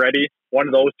already. One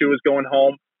of those two is going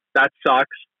home. That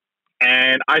sucks.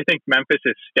 And I think Memphis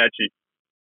is sketchy.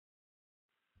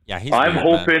 Yeah, I'm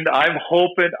hoping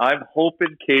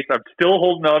Case. I'm still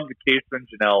holding on to the Case and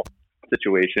Janelle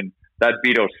situation. That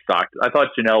veto sucked. I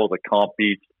thought Janelle was a comp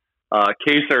beast.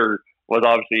 Kaser was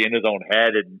obviously in his own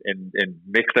head and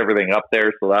mixed everything up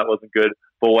there, so that wasn't good.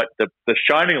 But what the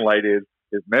shining light is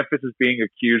Memphis is being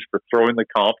accused for throwing the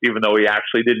comp, even though he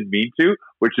actually didn't mean to,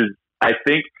 which is, I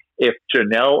think, if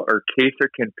Janelle or Kaser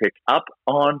can pick up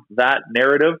on that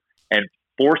narrative and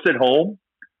force it home,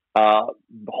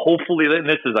 hopefully, and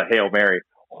this is a Hail Mary,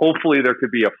 hopefully there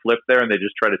could be a flip there and they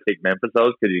just try to take Memphis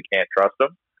out because you can't trust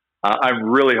them. I'm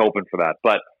really hoping for that.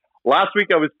 But last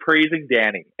week I was praising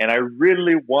Danny, and I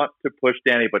really want to push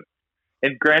Danny,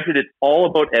 and granted, it's all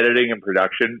about editing and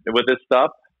production with this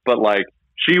stuff, but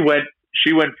she went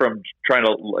from trying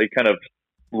to kind of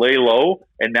lay low,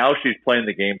 and now she's playing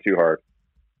the game too hard.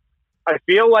 I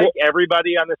feel like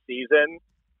everybody on the season,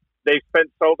 they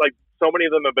spent so many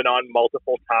of them have been on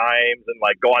multiple times and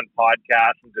go on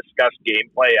podcasts and discuss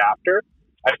gameplay after.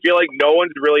 I feel like no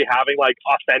one's really having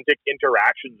authentic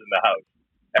interactions in the house.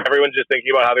 Everyone's just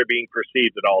thinking about how they're being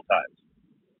perceived at all times.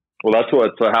 Well, that's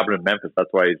what happened in Memphis.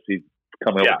 That's why he's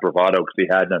coming up with bravado, because he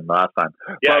had none last time.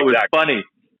 Yeah, but it was funny.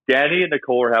 Danny and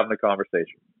Nicole were having a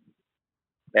conversation,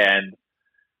 and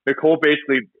Nicole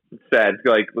basically said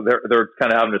they're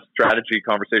kind of having a strategy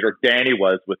conversation, or Danny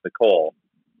was with Nicole,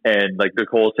 and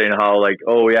Nicole saying how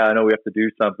oh yeah, I know we have to do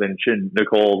something. And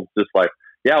Nicole's just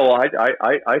yeah, well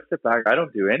I sit back, I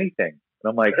don't do anything, and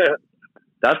I'm like,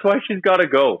 that's why she's got to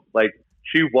go.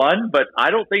 She won, but I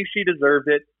don't think she deserved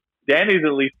it. Danny's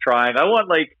at least trying. I want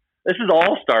this is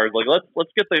all stars. Let's pull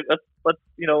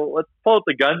out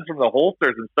the guns from the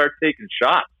holsters and start taking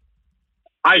shots.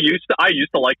 I used to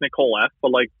like Nicole F,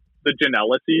 but the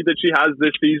Janelle-ity that she has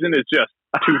this season is just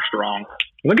too strong.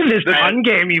 Look at this fun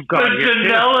game you've got the here.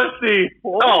 Janelle-ity.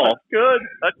 Oh, that's good.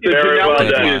 That's the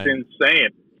Janelle-ity is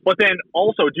insane. But then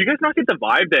also, do you guys not get the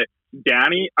vibe that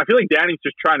Danny? I feel like Danny's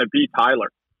just trying to beat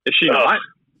Tyler. Is she not?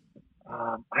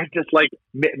 I just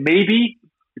maybe.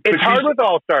 It's hard with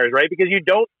all stars, right? Because you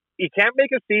can't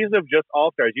make a season of just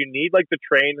all stars. You need the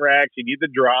train wrecks. You need the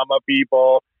drama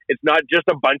people. It's not just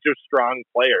a bunch of strong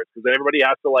players, because then everybody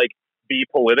has to be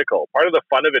political. Part of the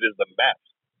fun of it is the mess.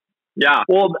 Yeah.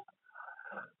 Well,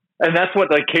 and that's what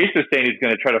Case is saying. He's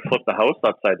going to try to flip the house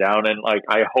upside down, and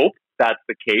I hope that's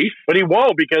the case, but he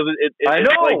won't, because it's like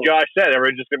Josh said,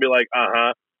 everyone's just going to be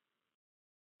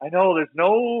I know. There's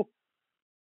no.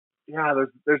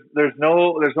 there's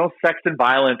no sex and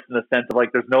violence in the sense of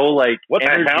like there's no like what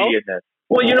energy the hell? in this.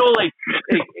 Well, like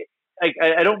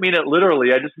I don't mean it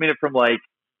literally. I just mean it from like,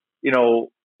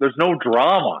 there's no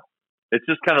drama. It's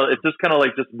just kind of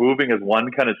like just moving as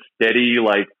one kind of steady,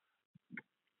 like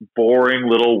boring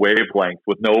little wavelength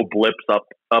with no blips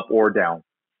up or down.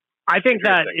 I think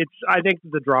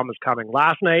the drama's coming.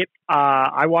 Last night,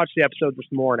 I watched the episode this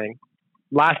morning.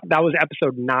 That was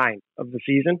episode 9 of the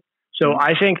season. So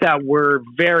I think that we're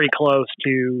very close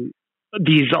to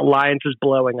these alliances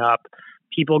blowing up,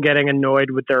 people getting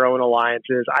annoyed with their own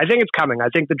alliances. I think it's coming. I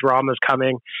think the drama's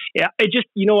coming. Yeah,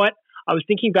 you know what? I was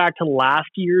thinking back to last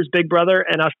year's Big Brother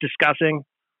and us discussing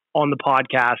on the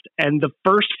podcast, and the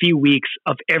first few weeks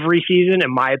of every season,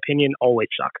 in my opinion, always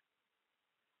suck.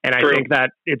 And I think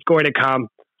that it's going to come.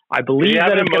 I believe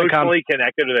that it's going to come. Emotionally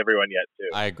connected with everyone yet,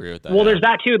 too. I agree with that. Well, there's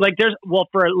that too. Like,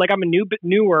 I'm a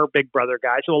newer Big Brother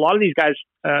guy, so a lot of these guys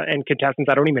and contestants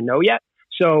I don't even know yet.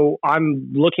 So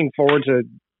I'm looking forward to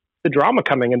the drama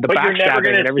coming and the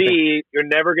backstabbing and everything. You're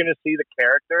never going to see the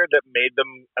character that made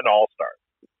them an all-star.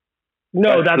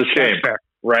 No, that's fair.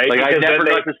 Right? Like, I never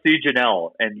got to see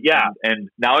Janelle, and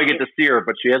now I get to see her,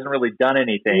 but she hasn't really done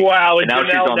anything. Wow, and now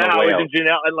she's on the way out.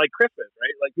 Janelle, and like Christmas,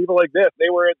 right? Like people like this, they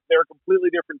were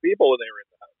completely different people when they were in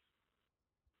the house,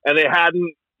 and they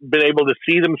hadn't been able to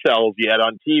see themselves yet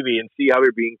on TV and see how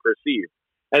they're being perceived.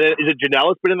 And then, is it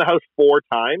Janelle that's been in the house 4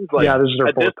 times? Like, yeah, this is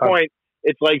her at this point,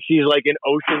 it's like she's like in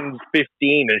Ocean's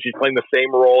 15, and she's playing the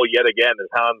same role yet again as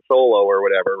Han Solo or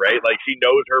whatever, right? Like she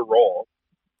knows her role.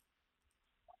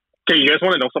 Okay, you guys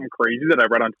want to know something crazy that I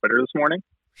read on Twitter this morning?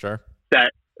 Sure.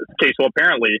 So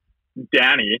apparently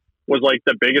Danny was like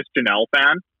the biggest Janelle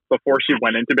fan before she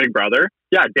went into Big Brother.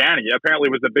 Yeah, Danny apparently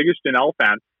was the biggest Janelle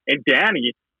fan. And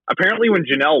Danny, apparently when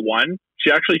Janelle won,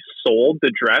 she actually sold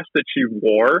the dress that she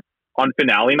wore on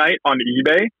finale night on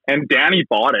eBay, and Danny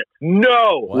bought it.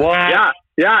 No! What?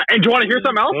 Yeah. And do you want to hear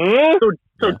something else?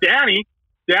 So Danny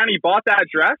bought that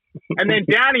dress, and then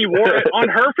Danny wore it on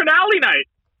her finale night.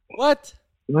 What?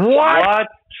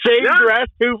 Same dress,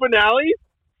 2 finales?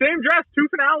 Same dress, 2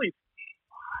 finales.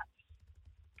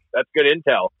 That's good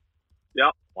intel.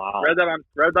 Yep. Wow. Read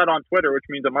that on Twitter, which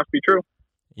means it must be true.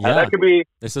 Yeah. That could be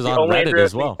this is the on only Reddit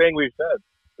as well. thing we've said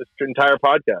this entire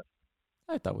podcast.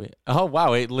 I thought Oh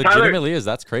wow! It legitimately is.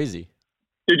 That's crazy.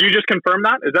 Did you just confirm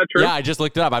that? Is that true? Yeah, I just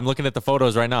looked it up. I'm looking at the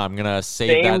photos right now. I'm gonna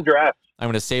save Same dress. I'm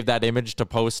gonna save that image to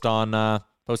post on the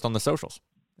socials.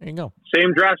 There you go.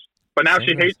 Same dress, but now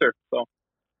she hates her. So.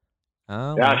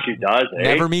 Oh, yeah, she does.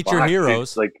 Never meet your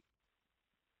heroes. Like,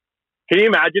 can you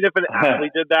imagine if an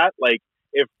athlete did that? Like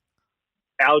if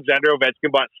Alexander Ovechkin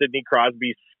bought Sidney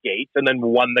Crosby's skates and then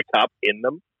won the cup in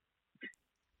them.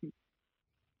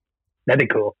 That'd be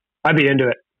cool. I'd be into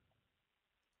it.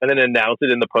 And then announce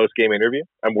it in the post-game interview.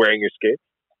 I'm wearing your skates.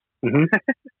 Mm-hmm.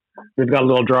 We've got a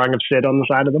little drawing of Sid on the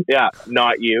side of them. Yeah,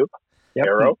 not you. Yep.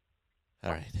 Arrow.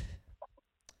 All right.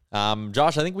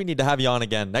 Josh, I think we need to have you on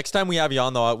again. Next time we have you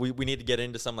on, though, we need to get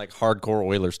into some like hardcore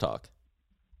Oilers talk.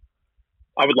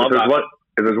 I would love that.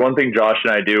 If there's one thing Josh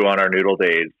and I do on our noodle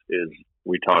days is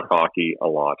we talk hockey a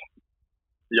lot.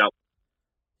 Yep.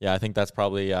 Yeah, I think that's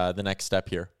probably the next step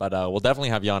here. But we'll definitely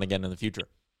have you on again in the future.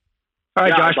 All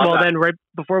right, Josh. Well, then, right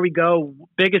before we go,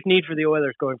 biggest need for the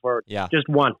Oilers going forward? Yeah. Just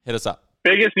one. Hit us up.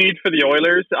 Biggest need for the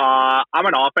Oilers. I'm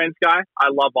an offense guy. I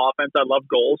love offense. I love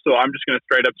goals. So I'm just going to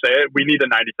straight up say it. We need a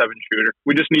 97 shooter.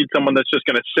 We just need someone that's just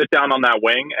going to sit down on that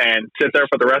wing and sit there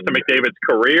for the rest of McDavid's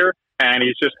career. And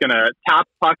he's just going to tap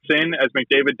pucks in as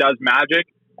McDavid does magic.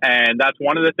 And that's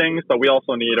one of the things. But we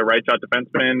also need a right shot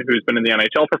defenseman who's been in the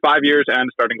NHL for 5 years and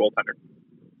a starting goaltender.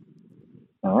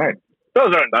 All right.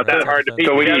 Those aren't that hard to piece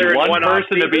So we need together in one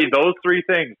person to be offseason. those 3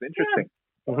 things. Interesting.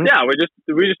 Yeah. Mm-hmm. Yeah,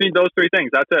 we just need those 3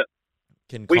 things. That's it.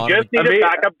 We just need a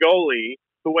backup goalie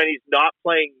who, when he's not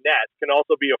playing net, can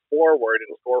also be a forward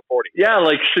and score 40. Yeah,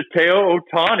 like Shohei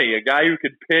Ohtani, a guy who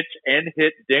can pitch and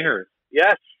hit dingers.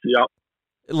 Yes. Yep.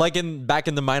 Like back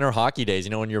in the minor hockey days,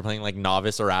 when you were playing like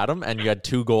Novice or Adam, and you had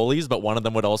 2 goalies, but one of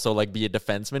them would also like be a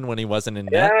defenseman when he wasn't in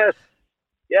net.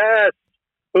 Yes.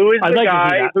 Who is the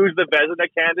guy who's the Vezina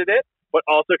candidate, but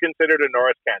also considered a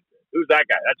Norris candidate? Who's that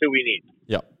guy? That's who we need.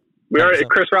 Yep. We are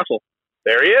Chris Russell.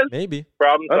 There he is. Maybe.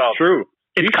 Problem solved. That's true.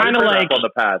 It's kind of like on the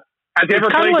pad. Have you ever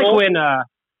it's kind played of like goal? when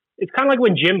it's kind of like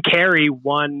when Jim Carrey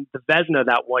won the Vezina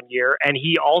that one year, and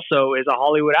he also is a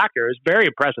Hollywood actor. It's very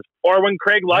impressive. Or when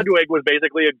Craig Ludwig was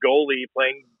basically a goalie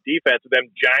playing defense with them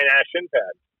giant ass shin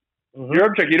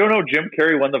pads. You don't know Jim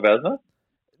Carrey won the Vezina?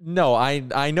 No,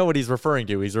 I know what he's referring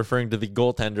to. He's referring to the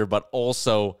goaltender, but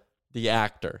also the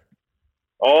actor.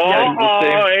 Oh,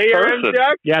 yeah, ARM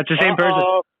check? Yeah, it's the same person.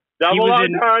 Double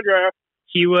entendre.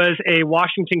 He was a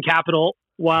Washington Capital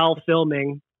while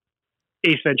filming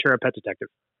Ace Ventura: Pet Detective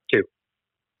 2.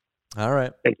 All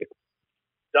right. Thank you.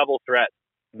 Double threat.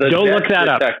 Don't look that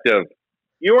detective. up.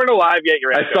 You weren't alive yet.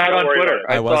 I saw it on Twitter.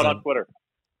 I saw it on Twitter.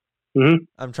 Mm-hmm.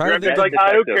 I'm trying to think. Like,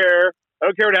 I don't care. I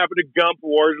don't care what happened to Gump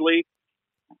Worsley.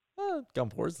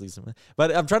 Gump Worsley's,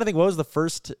 but I'm trying to think. What was the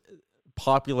first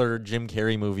popular Jim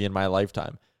Carrey movie in my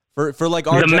lifetime? For like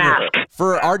our Mask.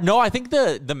 No, I think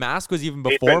the Mask was even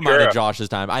before mine and Josh's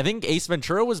time. I think Ace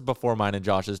Ventura was before mine and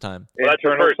Josh's time. Well, that's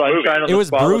the first movie. It was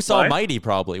Bruce Almighty,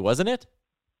 probably, wasn't it?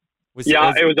 It was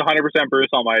 100% Bruce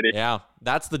Almighty. Yeah,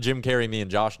 that's the Jim Carrey me and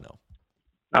Josh know.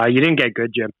 You didn't get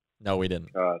good, Jim. No, we didn't.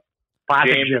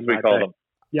 Classic James, Jim, we called him.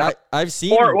 Yeah, I've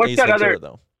seen what's Ace that Ventura, other?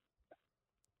 though.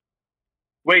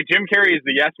 Wait, Jim Carrey is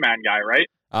the Yes Man guy, right?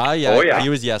 Yeah. Oh, yeah. He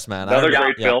was Yes Man. Another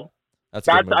great film. That's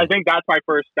a good movie. I think that's my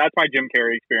Jim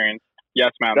Carrey experience.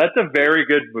 Yes, Man. That's a very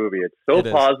good movie. It's so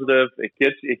positive. It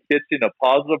gets you in a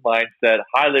positive mindset.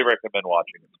 Highly recommend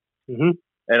watching it. Mm-hmm.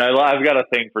 And I've got a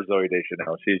thing for Zooey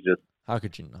Deschanel. She's just. How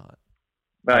could you not?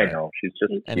 I know. She's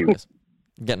just Anyways,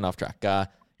 getting off track.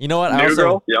 You know what?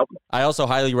 I also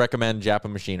highly recommend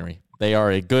Japa Machinery. They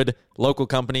are a good local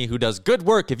company who does good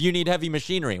work. If you need heavy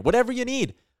machinery, whatever you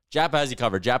need, Japa has you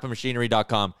covered.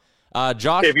 JapaMachinery.com.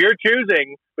 Josh, if you're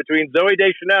choosing between Zooey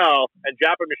Deschanel and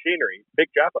Japa Machinery, pick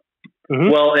Japa.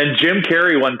 Mm-hmm. Well, and Jim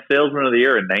Carrey won Salesman of the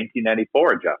Year in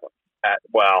 1994 at Japa.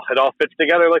 Well, it all fits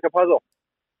together like a puzzle.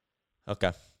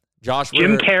 Okay. Josh,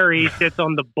 Jim Carrey sits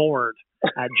on the board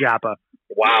at Japa.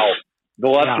 Wow.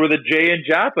 Well, that's where the J in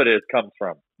Japa comes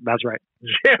from. That's right.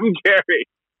 Jim Carrey.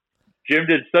 Jim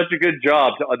did such a good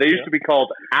job. They used to be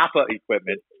called APA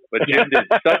equipment, but Jim did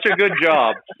such a good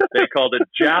job, they called it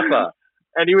Japa.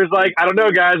 And he was like, I don't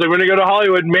know, guys. I'm going to go to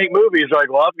Hollywood and make movies. They're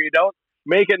like, well, if you don't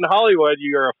make it in Hollywood,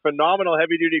 you're a phenomenal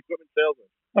heavy-duty equipment salesman.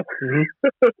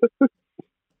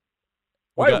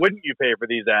 Why wouldn't you pay for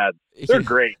these ads? They're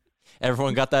great.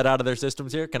 Everyone got that out of their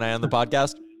systems here? Can I end the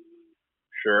podcast?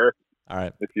 Sure. All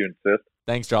right. If you insist.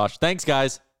 Thanks, Josh. Thanks,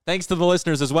 guys. Thanks to the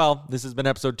listeners as well. This has been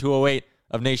episode 208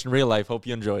 of Nation Real Life. Hope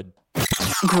you enjoyed.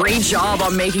 Great job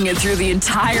on making it through the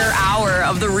entire hour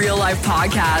of the Real Life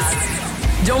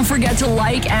podcast. Don't forget to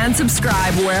like and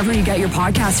subscribe wherever you get your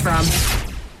podcasts from.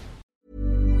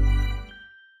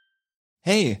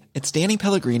 Hey, it's Danny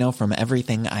Pellegrino from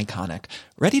Everything Iconic.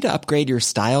 Ready to upgrade your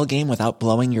style game without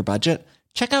blowing your budget?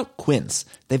 Check out Quince.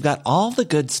 They've got all the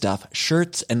good stuff,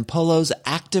 shirts and polos,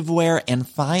 activewear, and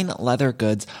fine leather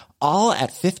goods, all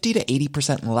at 50 to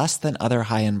 80% less than other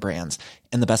high-end brands.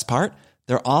 And the best part?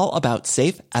 They're all about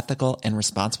safe, ethical, and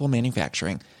responsible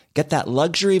manufacturing. Get that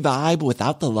luxury vibe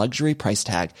without the luxury price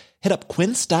tag. Hit up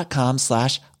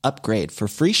quince.com/upgrade for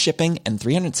free shipping and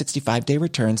 365-day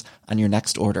returns on your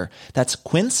next order. That's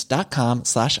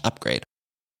quince.com/upgrade.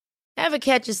 Ever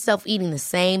catch yourself eating the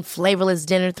same flavorless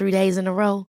dinner 3 days in a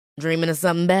row? Dreaming of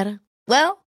something better?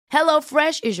 Well,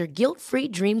 HelloFresh is your guilt-free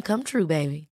dream come true,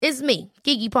 baby. It's me,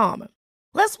 Keke Palmer.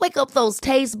 Let's wake up those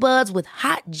taste buds with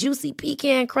hot, juicy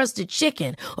pecan-crusted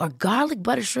chicken or garlic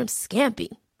butter shrimp scampi.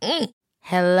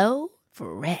 Hello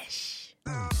Fresh.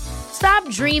 Stop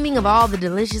dreaming of all the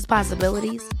delicious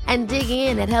possibilities and dig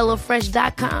in at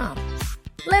HelloFresh.com.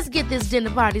 Let's get this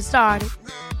dinner party started.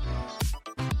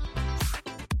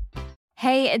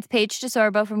 Hey, it's Paige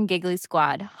DeSorbo from Giggly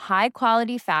Squad. High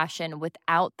quality fashion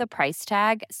without the price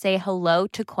tag. Say hello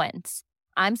to Quince.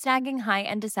 I'm snagging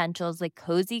high-end essentials like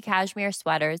cozy cashmere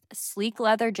sweaters, sleek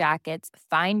leather jackets,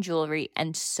 fine jewelry,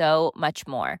 and so much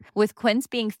more. With Quince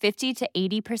being 50 to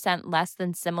 80% less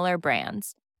than similar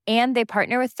brands. And they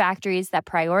partner with factories that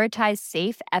prioritize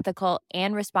safe, ethical,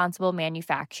 and responsible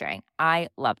manufacturing. I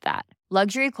love that.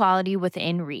 Luxury quality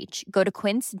within reach. Go to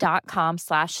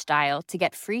quince.com/style to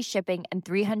get free shipping and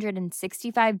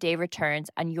 365-day returns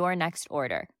on your next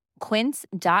order.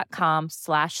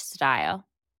 Quince.com/style.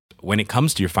 When it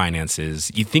comes to your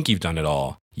finances, you think you've done it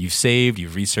all. You've saved,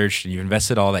 you've researched, and you've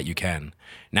invested all that you can.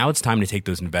 Now it's time to take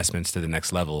those investments to the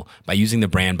next level by using the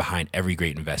brand behind every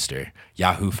great investor,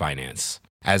 Yahoo Finance.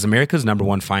 As America's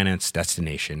 #1 finance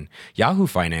destination, Yahoo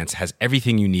Finance has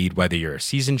everything you need, whether you're a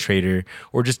seasoned trader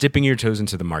or just dipping your toes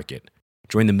into the market.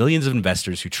 Join the millions of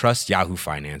investors who trust Yahoo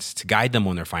Finance to guide them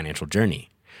on their financial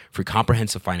journey. For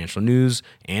comprehensive financial news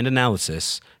and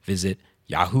analysis, visit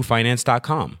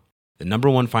yahoofinance.com. The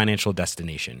 #1 financial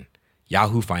destination,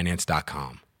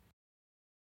 yahoofinance.com.